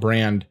 it's not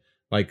brand,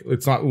 like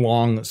it's not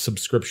long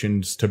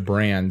subscriptions to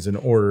brands in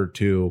order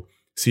to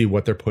see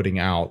what they're putting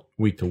out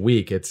week to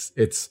week. It's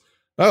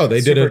oh,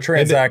 they did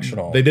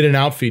transactional. They did an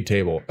outfeed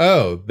table.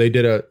 Oh, they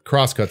did a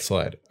crosscut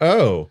sled.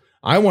 Oh,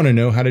 I want to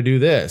know how to do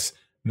this.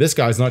 This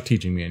guy's not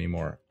teaching me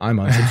anymore. I'm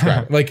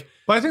unsubscribing. Like,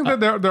 but I think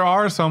that there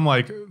are some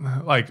like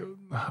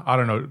I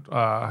don't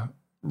know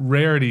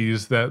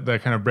rarities that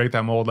kind of break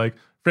that mold. Like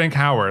Frank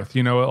Howarth,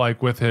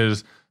 like with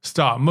his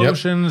stop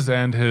motions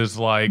and his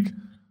like,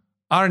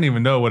 I don't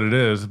even know what it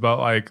is, but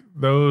like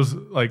those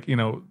like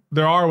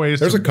there are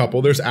ways. There's a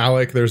couple. There's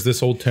Alec. There's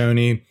this old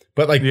Tony.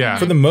 But like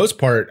for the most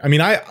part, I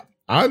mean,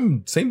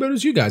 I'm same boat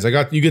as you guys.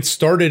 You get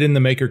started in the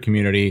maker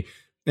community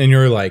and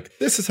you're like,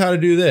 this is how to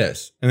do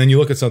this, and then you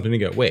look at something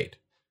and you go, wait,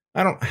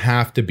 I don't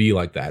have to be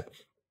like that.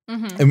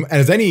 And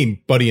as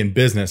anybody in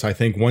business, I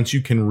think once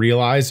you can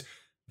realize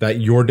that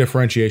your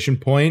differentiation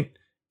point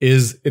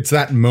it's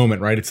that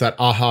moment, right? It's that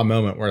aha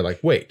moment where like,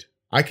 wait,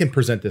 I can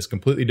present this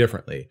completely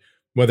differently,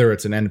 whether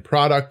it's an end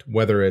product,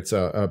 whether it's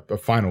a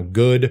final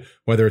good,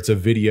 whether it's a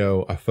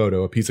video, a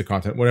photo, a piece of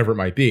content, whatever it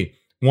might be.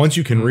 Once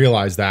you can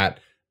realize that,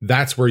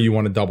 that's where you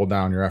want to double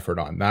down your effort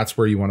on. That's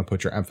where you want to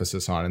put your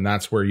emphasis on. And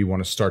that's where you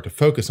want to start to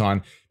focus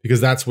on,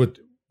 because that's what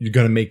you're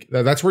going to make.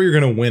 That's where you're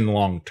going to win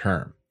long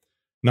term,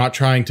 not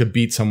trying to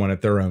beat someone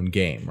at their own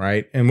game.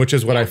 Right. And which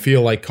is what I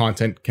feel like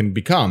content can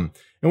become.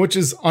 And which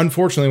is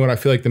unfortunately what I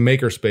feel like the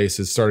maker space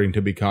is starting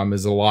to become,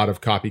 is a lot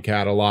of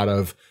copycat, a lot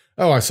of,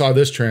 oh, I saw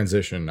this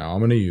transition. Now I'm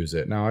going to use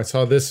it. Now I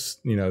saw this,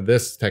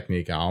 this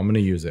technique. Now I'm going to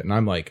use it. And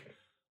I'm like,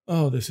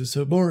 oh, this is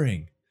so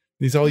boring.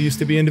 These all used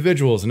to be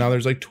individuals. And now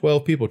there's like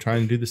 12 people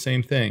trying to do the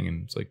same thing.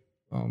 And it's like,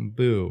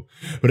 boo.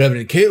 But Evan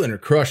and Caitlin are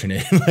crushing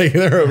it. Like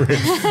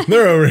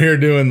they're over here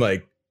doing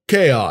like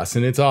chaos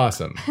and it's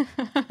awesome.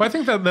 But I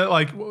think that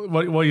like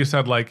what you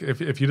said, like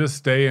if you just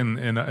stay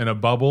in a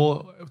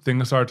bubble,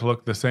 things start to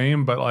look the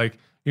same. But like,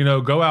 you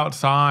know, go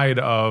outside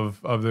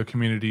of the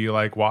community,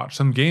 like watch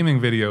some gaming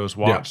videos,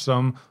 watch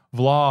some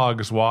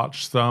vlogs,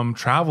 watch some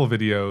travel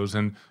videos,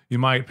 and you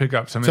might pick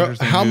up some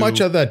interesting. How much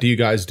of that do you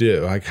guys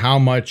do? Like, how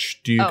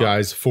much do you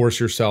guys force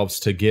yourselves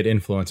to get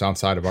influence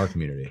outside of our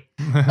community?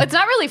 It's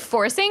not really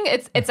forcing.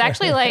 It's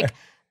actually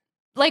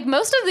like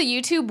most of the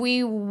YouTube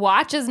we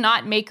watch is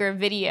not maker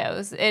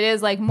videos. It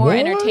is like more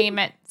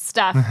entertainment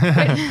stuff,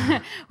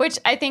 which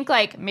I think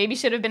like maybe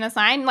should have been a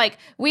sign. Like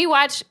we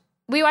watch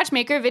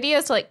maker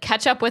videos to like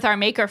catch up with our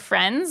maker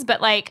friends, but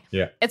like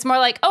it's more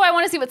like, oh, I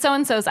want to see what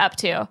so-and-so's up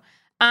to.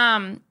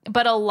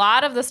 But a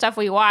lot of the stuff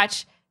we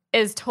watch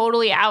is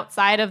totally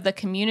outside of the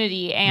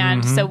community.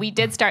 And so we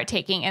did start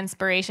taking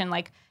inspiration.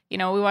 Like, you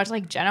know, we watched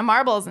like Jenna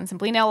Marbles and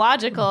Simply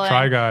Nailogical.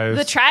 Try Guys.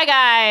 The Try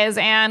Guys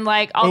and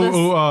like all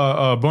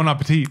this. Bon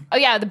Appetit. Oh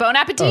yeah, the Bon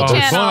Appetit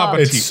channel. Bon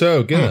Appetit. It's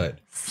so good.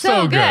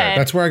 So good.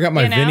 That's where I got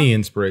my Vinny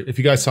inspiration. If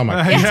you guys saw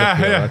my pizza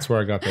video, that's where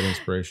I got that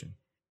inspiration.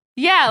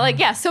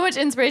 Yeah, so much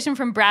inspiration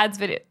from Brad's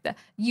video.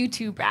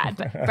 YouTube Brad,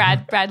 but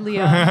Brad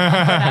Leo, Bon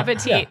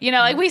Appetit. You know,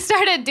 like we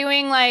started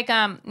doing like,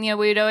 you know,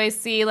 we'd always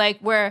see like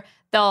where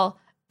they'll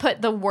put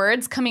the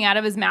words coming out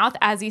of his mouth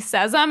as he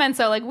says them. And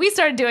so like we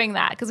started doing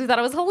that because we thought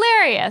it was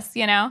hilarious,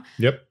 you know?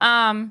 Yep.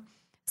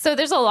 So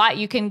there's a lot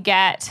you can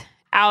get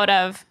out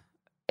of,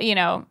 you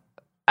know,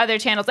 other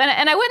channels.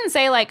 And I wouldn't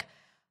say like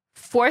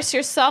force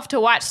yourself to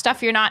watch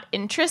stuff you're not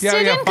interested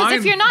in, because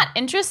if you're not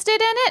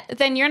interested in it,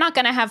 then you're not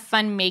going to have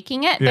fun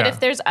making it. But if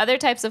there's other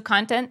types of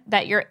content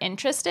that you're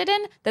interested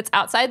in that's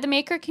outside the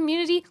maker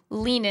community,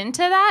 lean into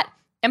that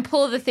and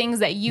pull the things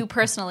that you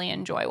personally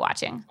enjoy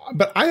watching.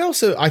 But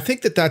I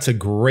think that that's a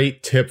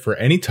great tip for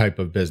any type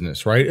of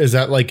business, right? Is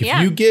that like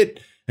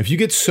if you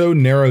get so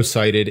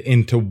narrow-sighted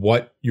into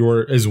what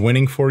is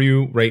winning for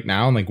you right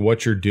now and like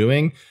what you're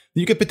doing,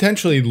 you could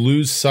potentially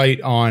lose sight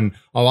on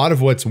a lot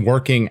of what's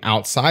working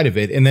outside of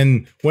it. And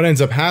then what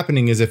ends up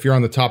happening is if you're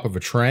on the top of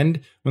a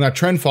trend, when that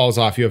trend falls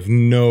off, you have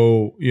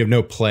no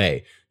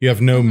play. You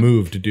have no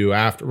move to do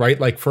after, right?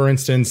 Like for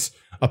instance,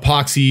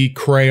 epoxy,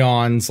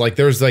 crayons, like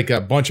there's like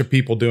a bunch of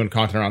people doing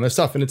content around this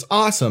stuff and it's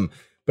awesome.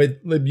 But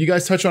you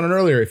guys touched on it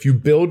earlier. If you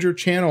build your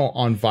channel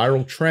on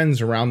viral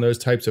trends around those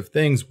types of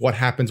things, what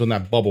happens when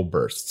that bubble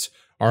bursts?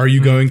 Are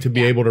you going to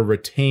be able to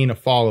retain a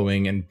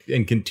following and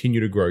continue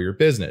to grow your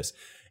business?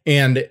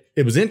 And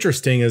it was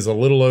interesting, as a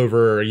little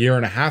over a year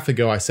and a half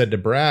ago, I said to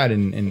Brad,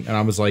 and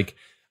I was like,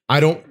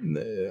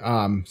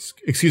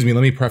 excuse me,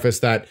 let me preface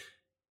that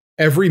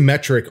every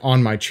metric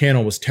on my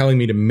channel was telling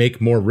me to make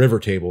more river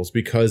tables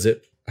because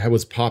it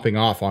was popping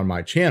off on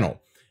my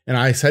channel. And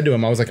I said to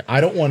him, I was like,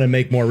 I don't want to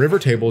make more river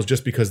tables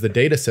just because the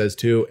data says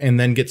to, and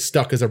then get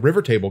stuck as a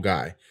river table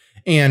guy.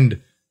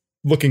 And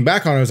looking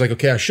back on it, I was like,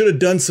 okay, I should have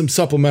done some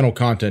supplemental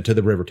content to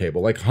the river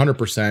table. Like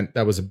 100%,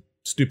 that was a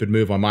stupid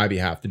move on my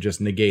behalf to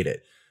just negate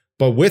it.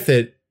 But with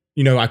it,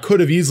 you know, I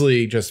could have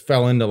easily just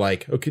fell into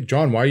like, okay,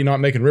 John, why are you not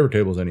making river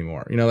tables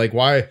anymore? You know, like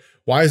why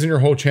isn't your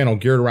whole channel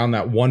geared around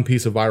that one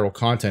piece of viral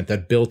content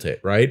that built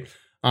it, right?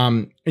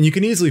 And you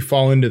can easily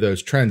fall into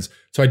those trends.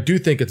 So I do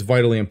think it's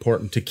vitally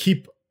important to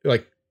keep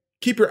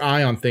your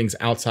eye on things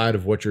outside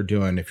of what you're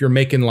doing. If you're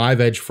making live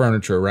edge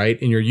furniture,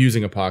 right, and you're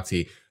using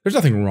epoxy, there's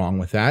nothing wrong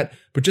with that.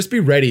 But just be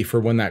ready for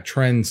when that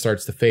trend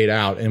starts to fade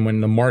out and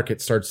when the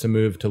market starts to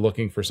move to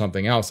looking for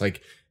something else.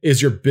 Like,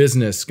 is your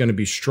business going to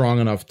be strong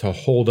enough to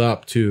hold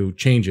up to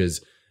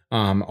changes?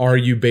 Are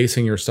you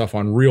basing your stuff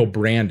on real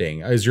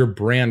branding? Is your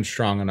brand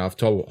strong enough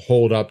to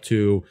hold up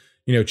to,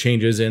 you know,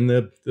 changes in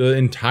the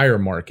entire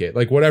market?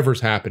 Like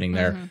whatever's happening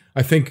there.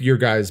 I think your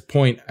guys'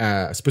 point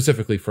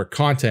specifically for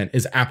content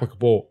is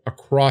applicable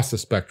across the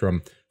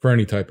spectrum for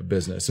any type of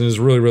business, and is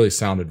really, really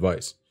sound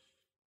advice.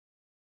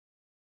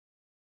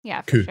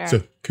 Yeah, for sure.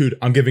 So, Cood,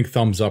 I'm giving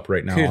thumbs up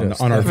right now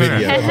on our video.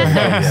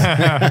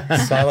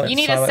 You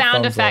need a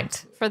sound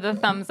effect for the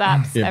thumbs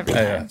ups every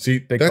time. Yeah. See,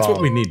 that's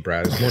what we need,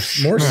 Brad.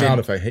 Is more sound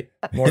effects.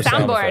 More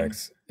sound Soundboard.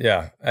 effects.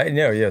 Yeah, I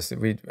know. Yes,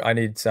 I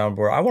need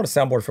soundboard. I want a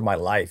soundboard for my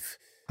life,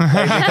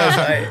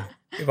 because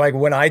like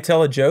when I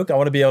tell a joke, I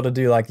want to be able to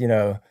do like, you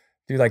know,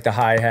 do like the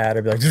hi hat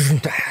or be like,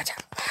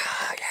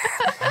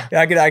 yeah,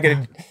 I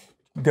could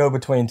go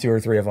between two or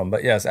three of them.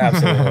 But yes,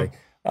 absolutely.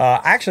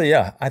 Actually,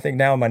 yeah, I think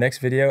now in my next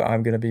video,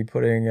 I'm going to be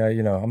putting,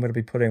 I'm going to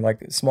be putting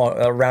like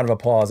a round of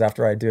applause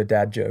after I do a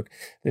dad joke.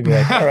 They'd be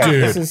like, all right,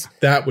 dude, this is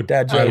that would,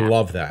 dad joke. I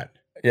love that.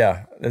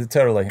 Yeah,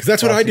 totally. Because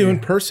that's what I do in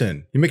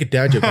person. You make a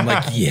dad joke, I'm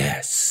like,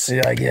 yes.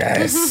 You're like,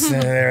 yes.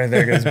 And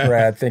there goes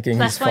Brad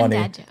thinking he's funny.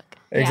 Dad joke.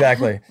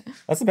 Exactly.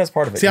 That's the best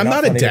part of it. See, I'm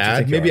not a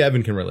dad. Maybe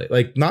Evan can relate.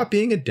 Like, not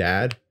being a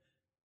dad,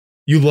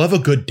 you love a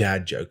good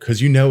dad joke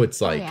because you know it's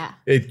like,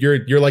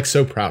 you're like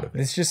so proud of it.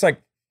 It's just like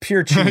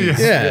pure cheese.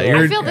 Yeah.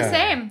 I feel the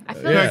same. I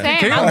feel the same.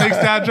 Caitlin makes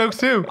dad jokes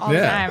too. All the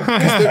time.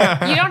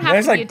 You don't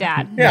have to be a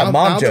dad. Yeah, now,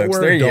 mom now jokes.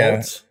 There you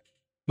go.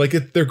 Like,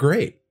 they're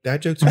great.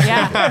 Dad jokes are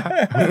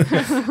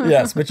great.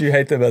 Yes, but you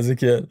hate them as a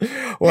kid.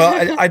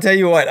 Well, I tell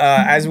you what,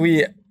 as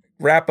we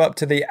wrap up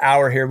to the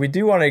hour here, we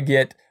do want to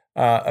get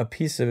a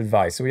piece of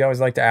advice. So we always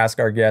like to ask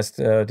our guests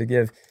to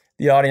give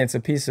the audience a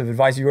piece of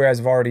advice. You guys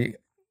have already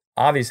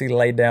obviously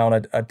laid down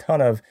a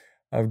ton of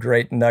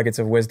great nuggets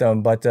of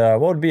wisdom, but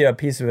what would be a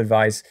piece of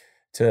advice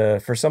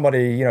for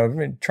somebody,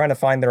 trying to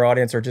find their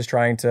audience or just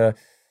trying to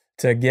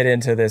get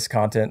into this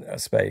content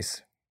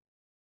space?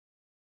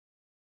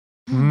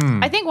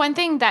 I think one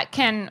thing that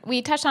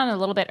we touched on a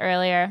little bit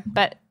earlier,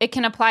 but it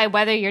can apply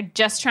whether you're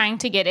just trying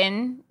to get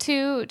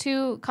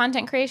into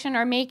content creation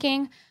or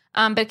making,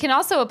 but it can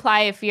also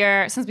apply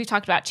since we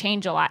talked about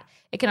change a lot,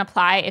 it can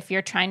apply if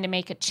you're trying to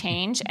make a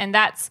change, and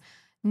that's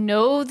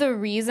know the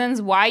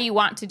reasons why you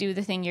want to do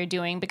the thing you're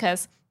doing,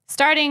 because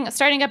starting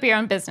up your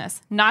own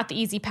business, not the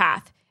easy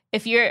path.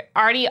 If you're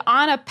already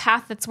on a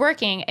path that's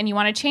working and you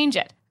want to change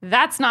it,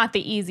 that's not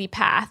the easy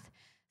path.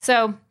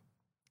 So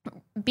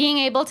being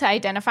able to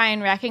identify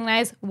and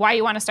recognize why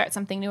you want to start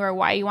something new or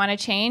why you want to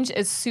change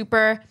is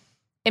super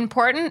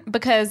important,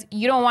 because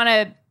you don't want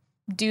to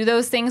do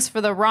those things for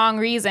the wrong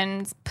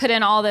reasons, put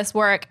in all this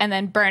work, and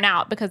then burn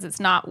out because it's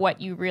not what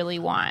you really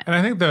want. And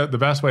I think the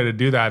best way to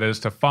do that is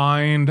to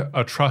find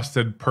a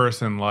trusted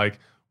person, like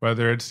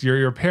whether it's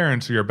your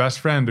parents or your best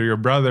friend or your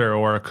brother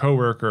or a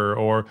coworker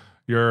or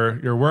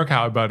your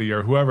workout buddy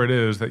or whoever it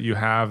is that you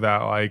have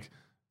that like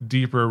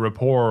deeper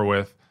rapport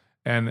with,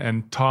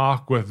 and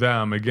talk with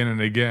them again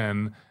and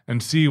again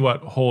and see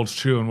what holds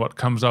true and what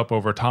comes up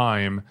over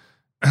time.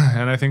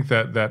 And I think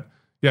that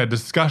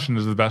discussion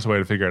is the best way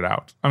to figure it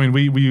out. I mean,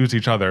 we use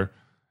each other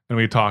and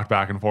we talk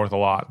back and forth a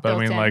lot, but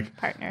Built-in I mean, like,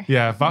 partner.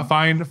 yeah,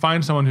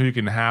 find someone who you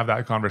can have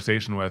that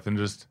conversation with and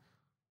just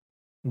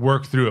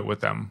work through it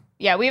with them.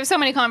 Yeah, we have so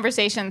many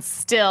conversations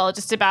still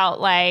just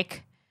about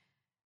like,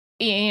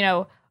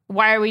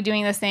 why are we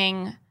doing this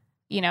thing?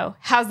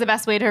 How's the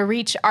best way to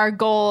reach our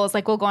goals?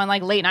 Like, we'll go on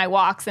like late night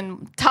walks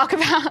and talk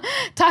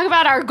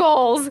about our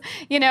goals,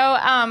 but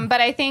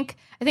I think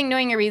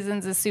knowing your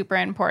reasons is super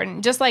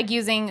important. Just like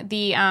using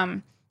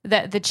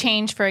the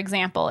change, for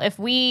example. If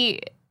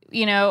we,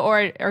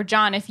 or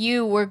John, if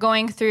you were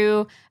going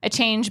through a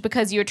change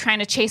because you were trying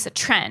to chase a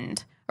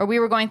trend, or we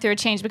were going through a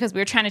change because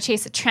we were trying to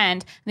chase a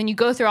trend, then you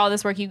go through all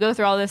this work, you go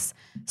through all this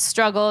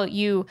struggle,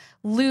 you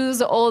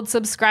lose old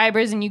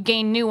subscribers and you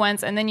gain new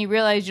ones, and then you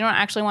realize you don't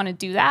actually want to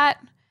do that,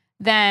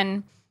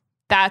 then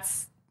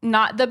that's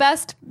not the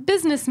best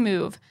business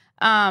move.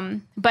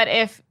 But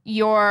if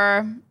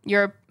you're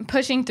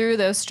pushing through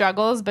those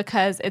struggles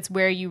because it's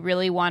where you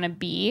really want to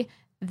be,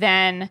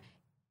 then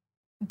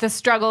the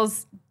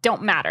struggles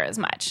don't matter as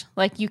much.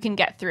 Like, you can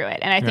get through it.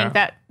 And I think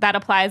that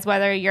applies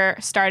whether you're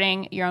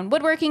starting your own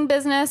woodworking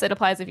business. It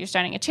applies if you're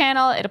starting a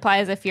channel. It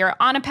applies if you're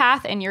on a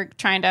path and you're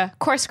trying to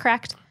course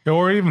correct.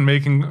 Or even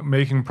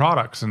making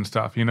products and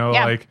stuff,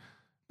 like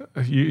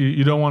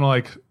you don't want to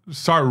like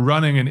start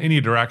running in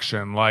any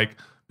direction. Like,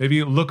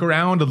 maybe look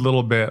around a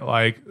little bit,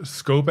 like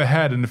scope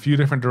ahead in a few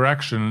different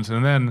directions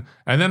and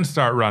then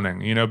start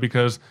running,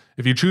 because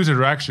if you choose a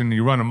direction,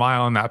 you run a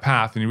mile on that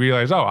path and you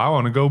realize, I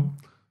want to go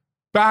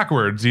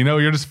backwards,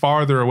 you're just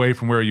farther away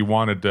from where you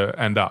wanted to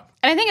end up.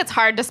 And I think it's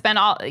hard to spend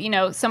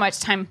so much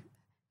time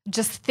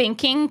just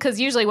thinking, because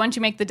usually once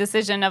you make the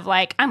decision of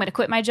like, I'm going to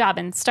quit my job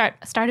and start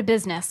a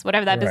business,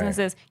 whatever that business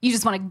is, you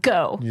just want to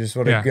go. You just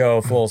want to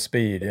go full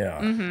speed. Yeah.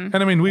 Mm-hmm. And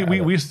I mean,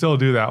 we still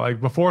do that. Like,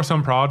 before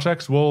some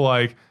projects, we'll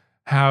like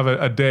have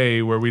a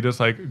day where we just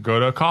like go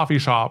to coffee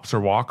shops or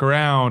walk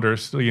around or,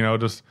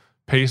 just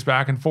pace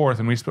back and forth.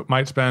 And we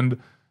might spend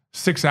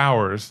 6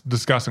 hours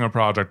discussing a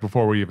project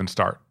before we even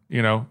start,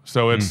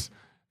 So it's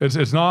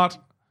not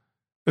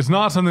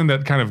something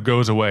that kind of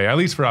goes away, at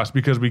least for us,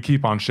 because we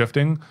keep on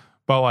shifting.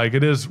 But like,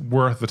 it is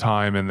worth the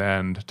time in the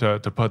end to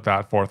put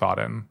that forethought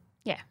in.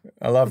 Yeah.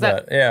 I love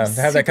that. Yeah.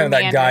 To have that kind of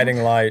that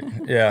guiding light.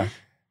 Yeah.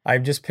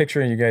 I'm just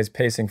picturing you guys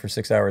pacing for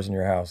 6 hours in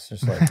your house.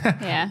 Just like,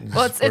 yeah.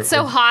 Well, it's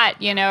so hot,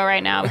 right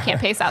now. We can't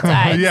pace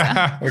outside.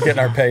 Yeah. So. We're getting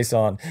our pace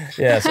on.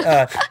 Yes.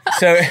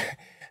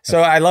 So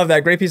I love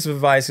that. Great piece of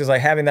advice, because like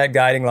having that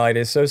guiding light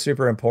is so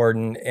super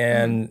important.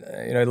 And,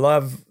 I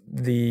love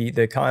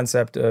the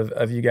concept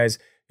of you guys,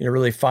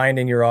 really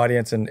finding your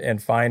audience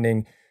and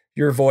finding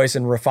your voice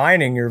and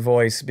refining your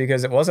voice,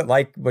 because it wasn't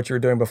like what you were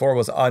doing before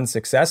was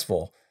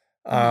unsuccessful.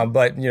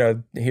 But,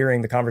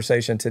 hearing the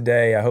conversation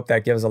today, I hope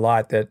that gives a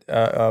lot that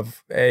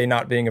of A,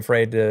 not being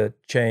afraid to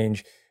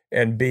change,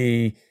 and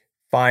B,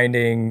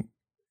 finding,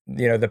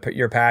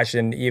 your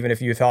passion, even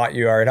if you thought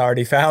you had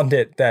already found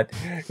it, that,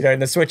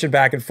 and the switching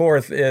back and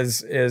forth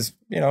is,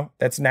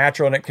 that's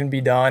natural and it can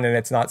be done. And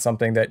it's not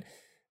something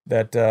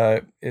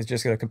that is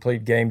just a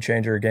complete game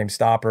changer or game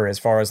stopper as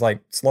far as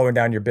like slowing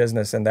down your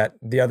business, and that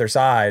the other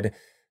side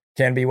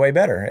can be way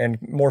better and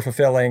more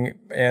fulfilling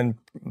and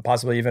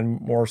possibly even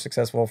more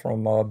successful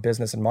from a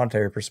business and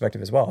monetary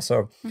perspective as well.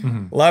 So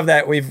love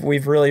that.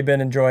 We've really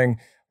been enjoying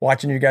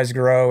watching you guys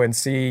grow and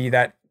see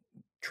that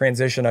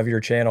transition of your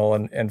channel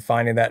and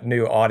finding that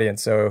new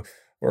audience. So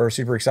we're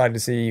super excited to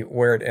see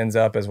where it ends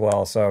up as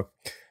well. So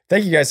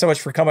thank you guys so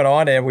much for coming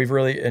on, and we've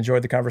really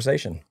enjoyed the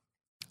conversation.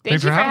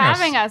 Thank you for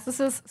having us.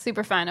 This is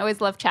super fun. Always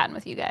love chatting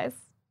with you guys.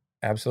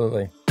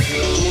 Absolutely.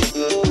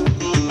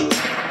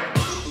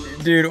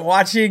 Dude,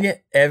 watching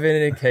Evan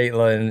and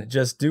Caitlin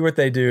just do what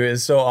they do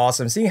is so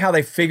awesome. Seeing how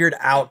they figured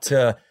out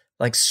to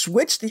like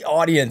switch the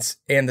audience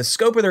and the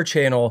scope of their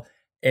channel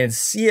and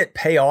see it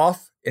pay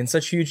off in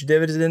such huge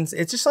dividends.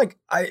 It's just like,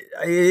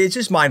 it's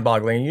just mind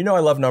boggling. You know, I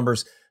love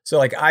numbers. So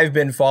like I've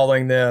been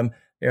following them,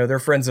 you know, they're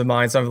friends of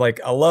mine. So I'm like,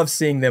 I love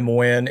seeing them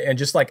win and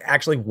just like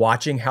actually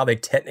watching how they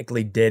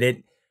technically did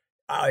it.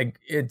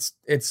 It's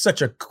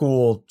such a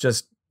cool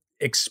just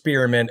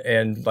experiment,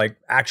 and like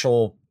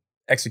actual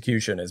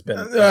execution has been.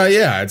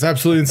 Yeah, it's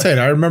absolutely insane.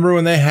 I remember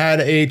when they had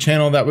a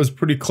channel that was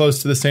pretty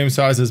close to the same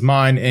size as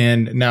mine,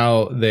 and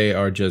now they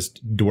are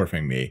just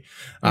dwarfing me.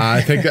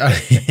 I think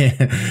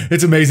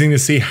it's amazing to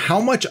see how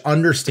much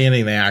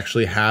understanding they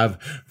actually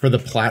have for the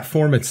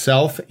platform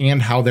itself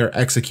and how they're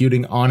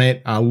executing on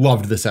it. I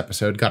loved this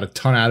episode, got a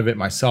ton out of it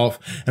myself,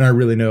 and I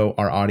really know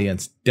our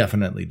audience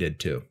definitely did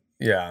too.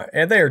 Yeah,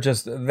 and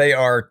they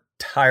are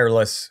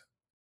tireless.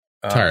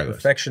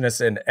 Perfectionists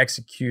and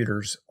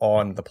executors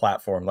on the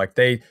platform. Like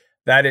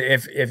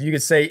if you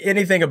could say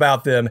anything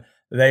about them,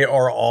 they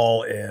are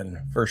all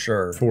in for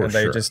sure. And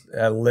they just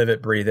live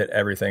it, breathe it,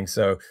 everything.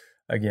 So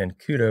again,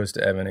 kudos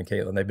to Evan and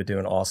Caitlin. They've been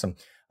doing awesome.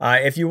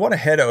 If you want to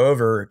head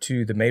over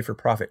to the Made for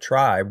Profit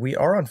tribe, we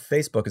are on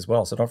Facebook as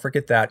well. So don't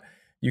forget that.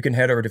 You can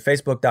head over to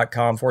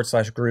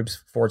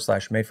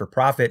facebook.com/groups/made for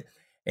profit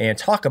and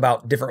talk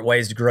about different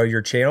ways to grow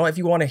your channel. If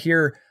you want to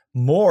hear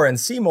more and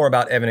see more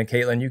about Evan and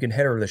Caitlin, you can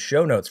head over to the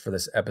show notes for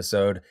this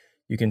episode.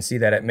 You can see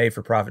that at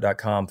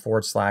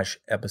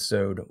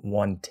madeforprofit.com/episode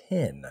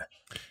 110.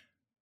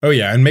 Oh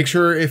yeah. And make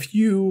sure if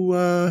you,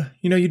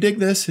 you dig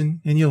this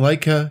and you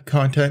like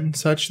content and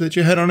such, that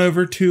you head on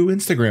over to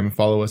Instagram and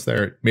follow us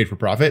there at Made for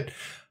Profit.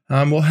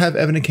 We'll have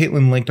Evan and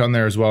Caitlin linked on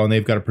there as well. And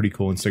they've got a pretty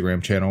cool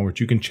Instagram channel,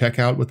 which you can check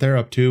out what they're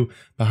up to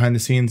behind the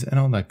scenes and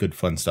all that good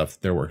fun stuff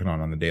that they're working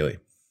on the daily.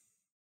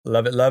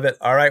 Love it, love it.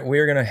 All right,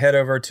 we're going to head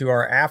over to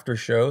our after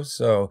show,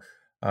 so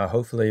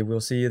hopefully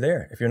we'll see you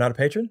there. If you're not a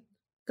patron,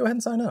 go ahead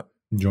and sign up.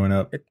 Join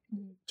up.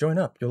 Join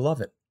up. You'll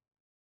love it.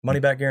 Money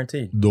back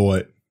guaranteed. Do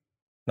it.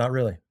 Not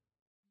really.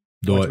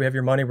 Once we have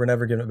your money, we're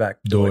never giving it back.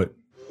 Do it.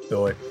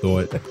 Do it. Do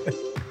it.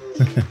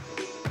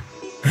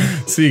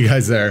 See you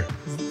guys there.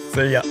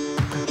 See ya.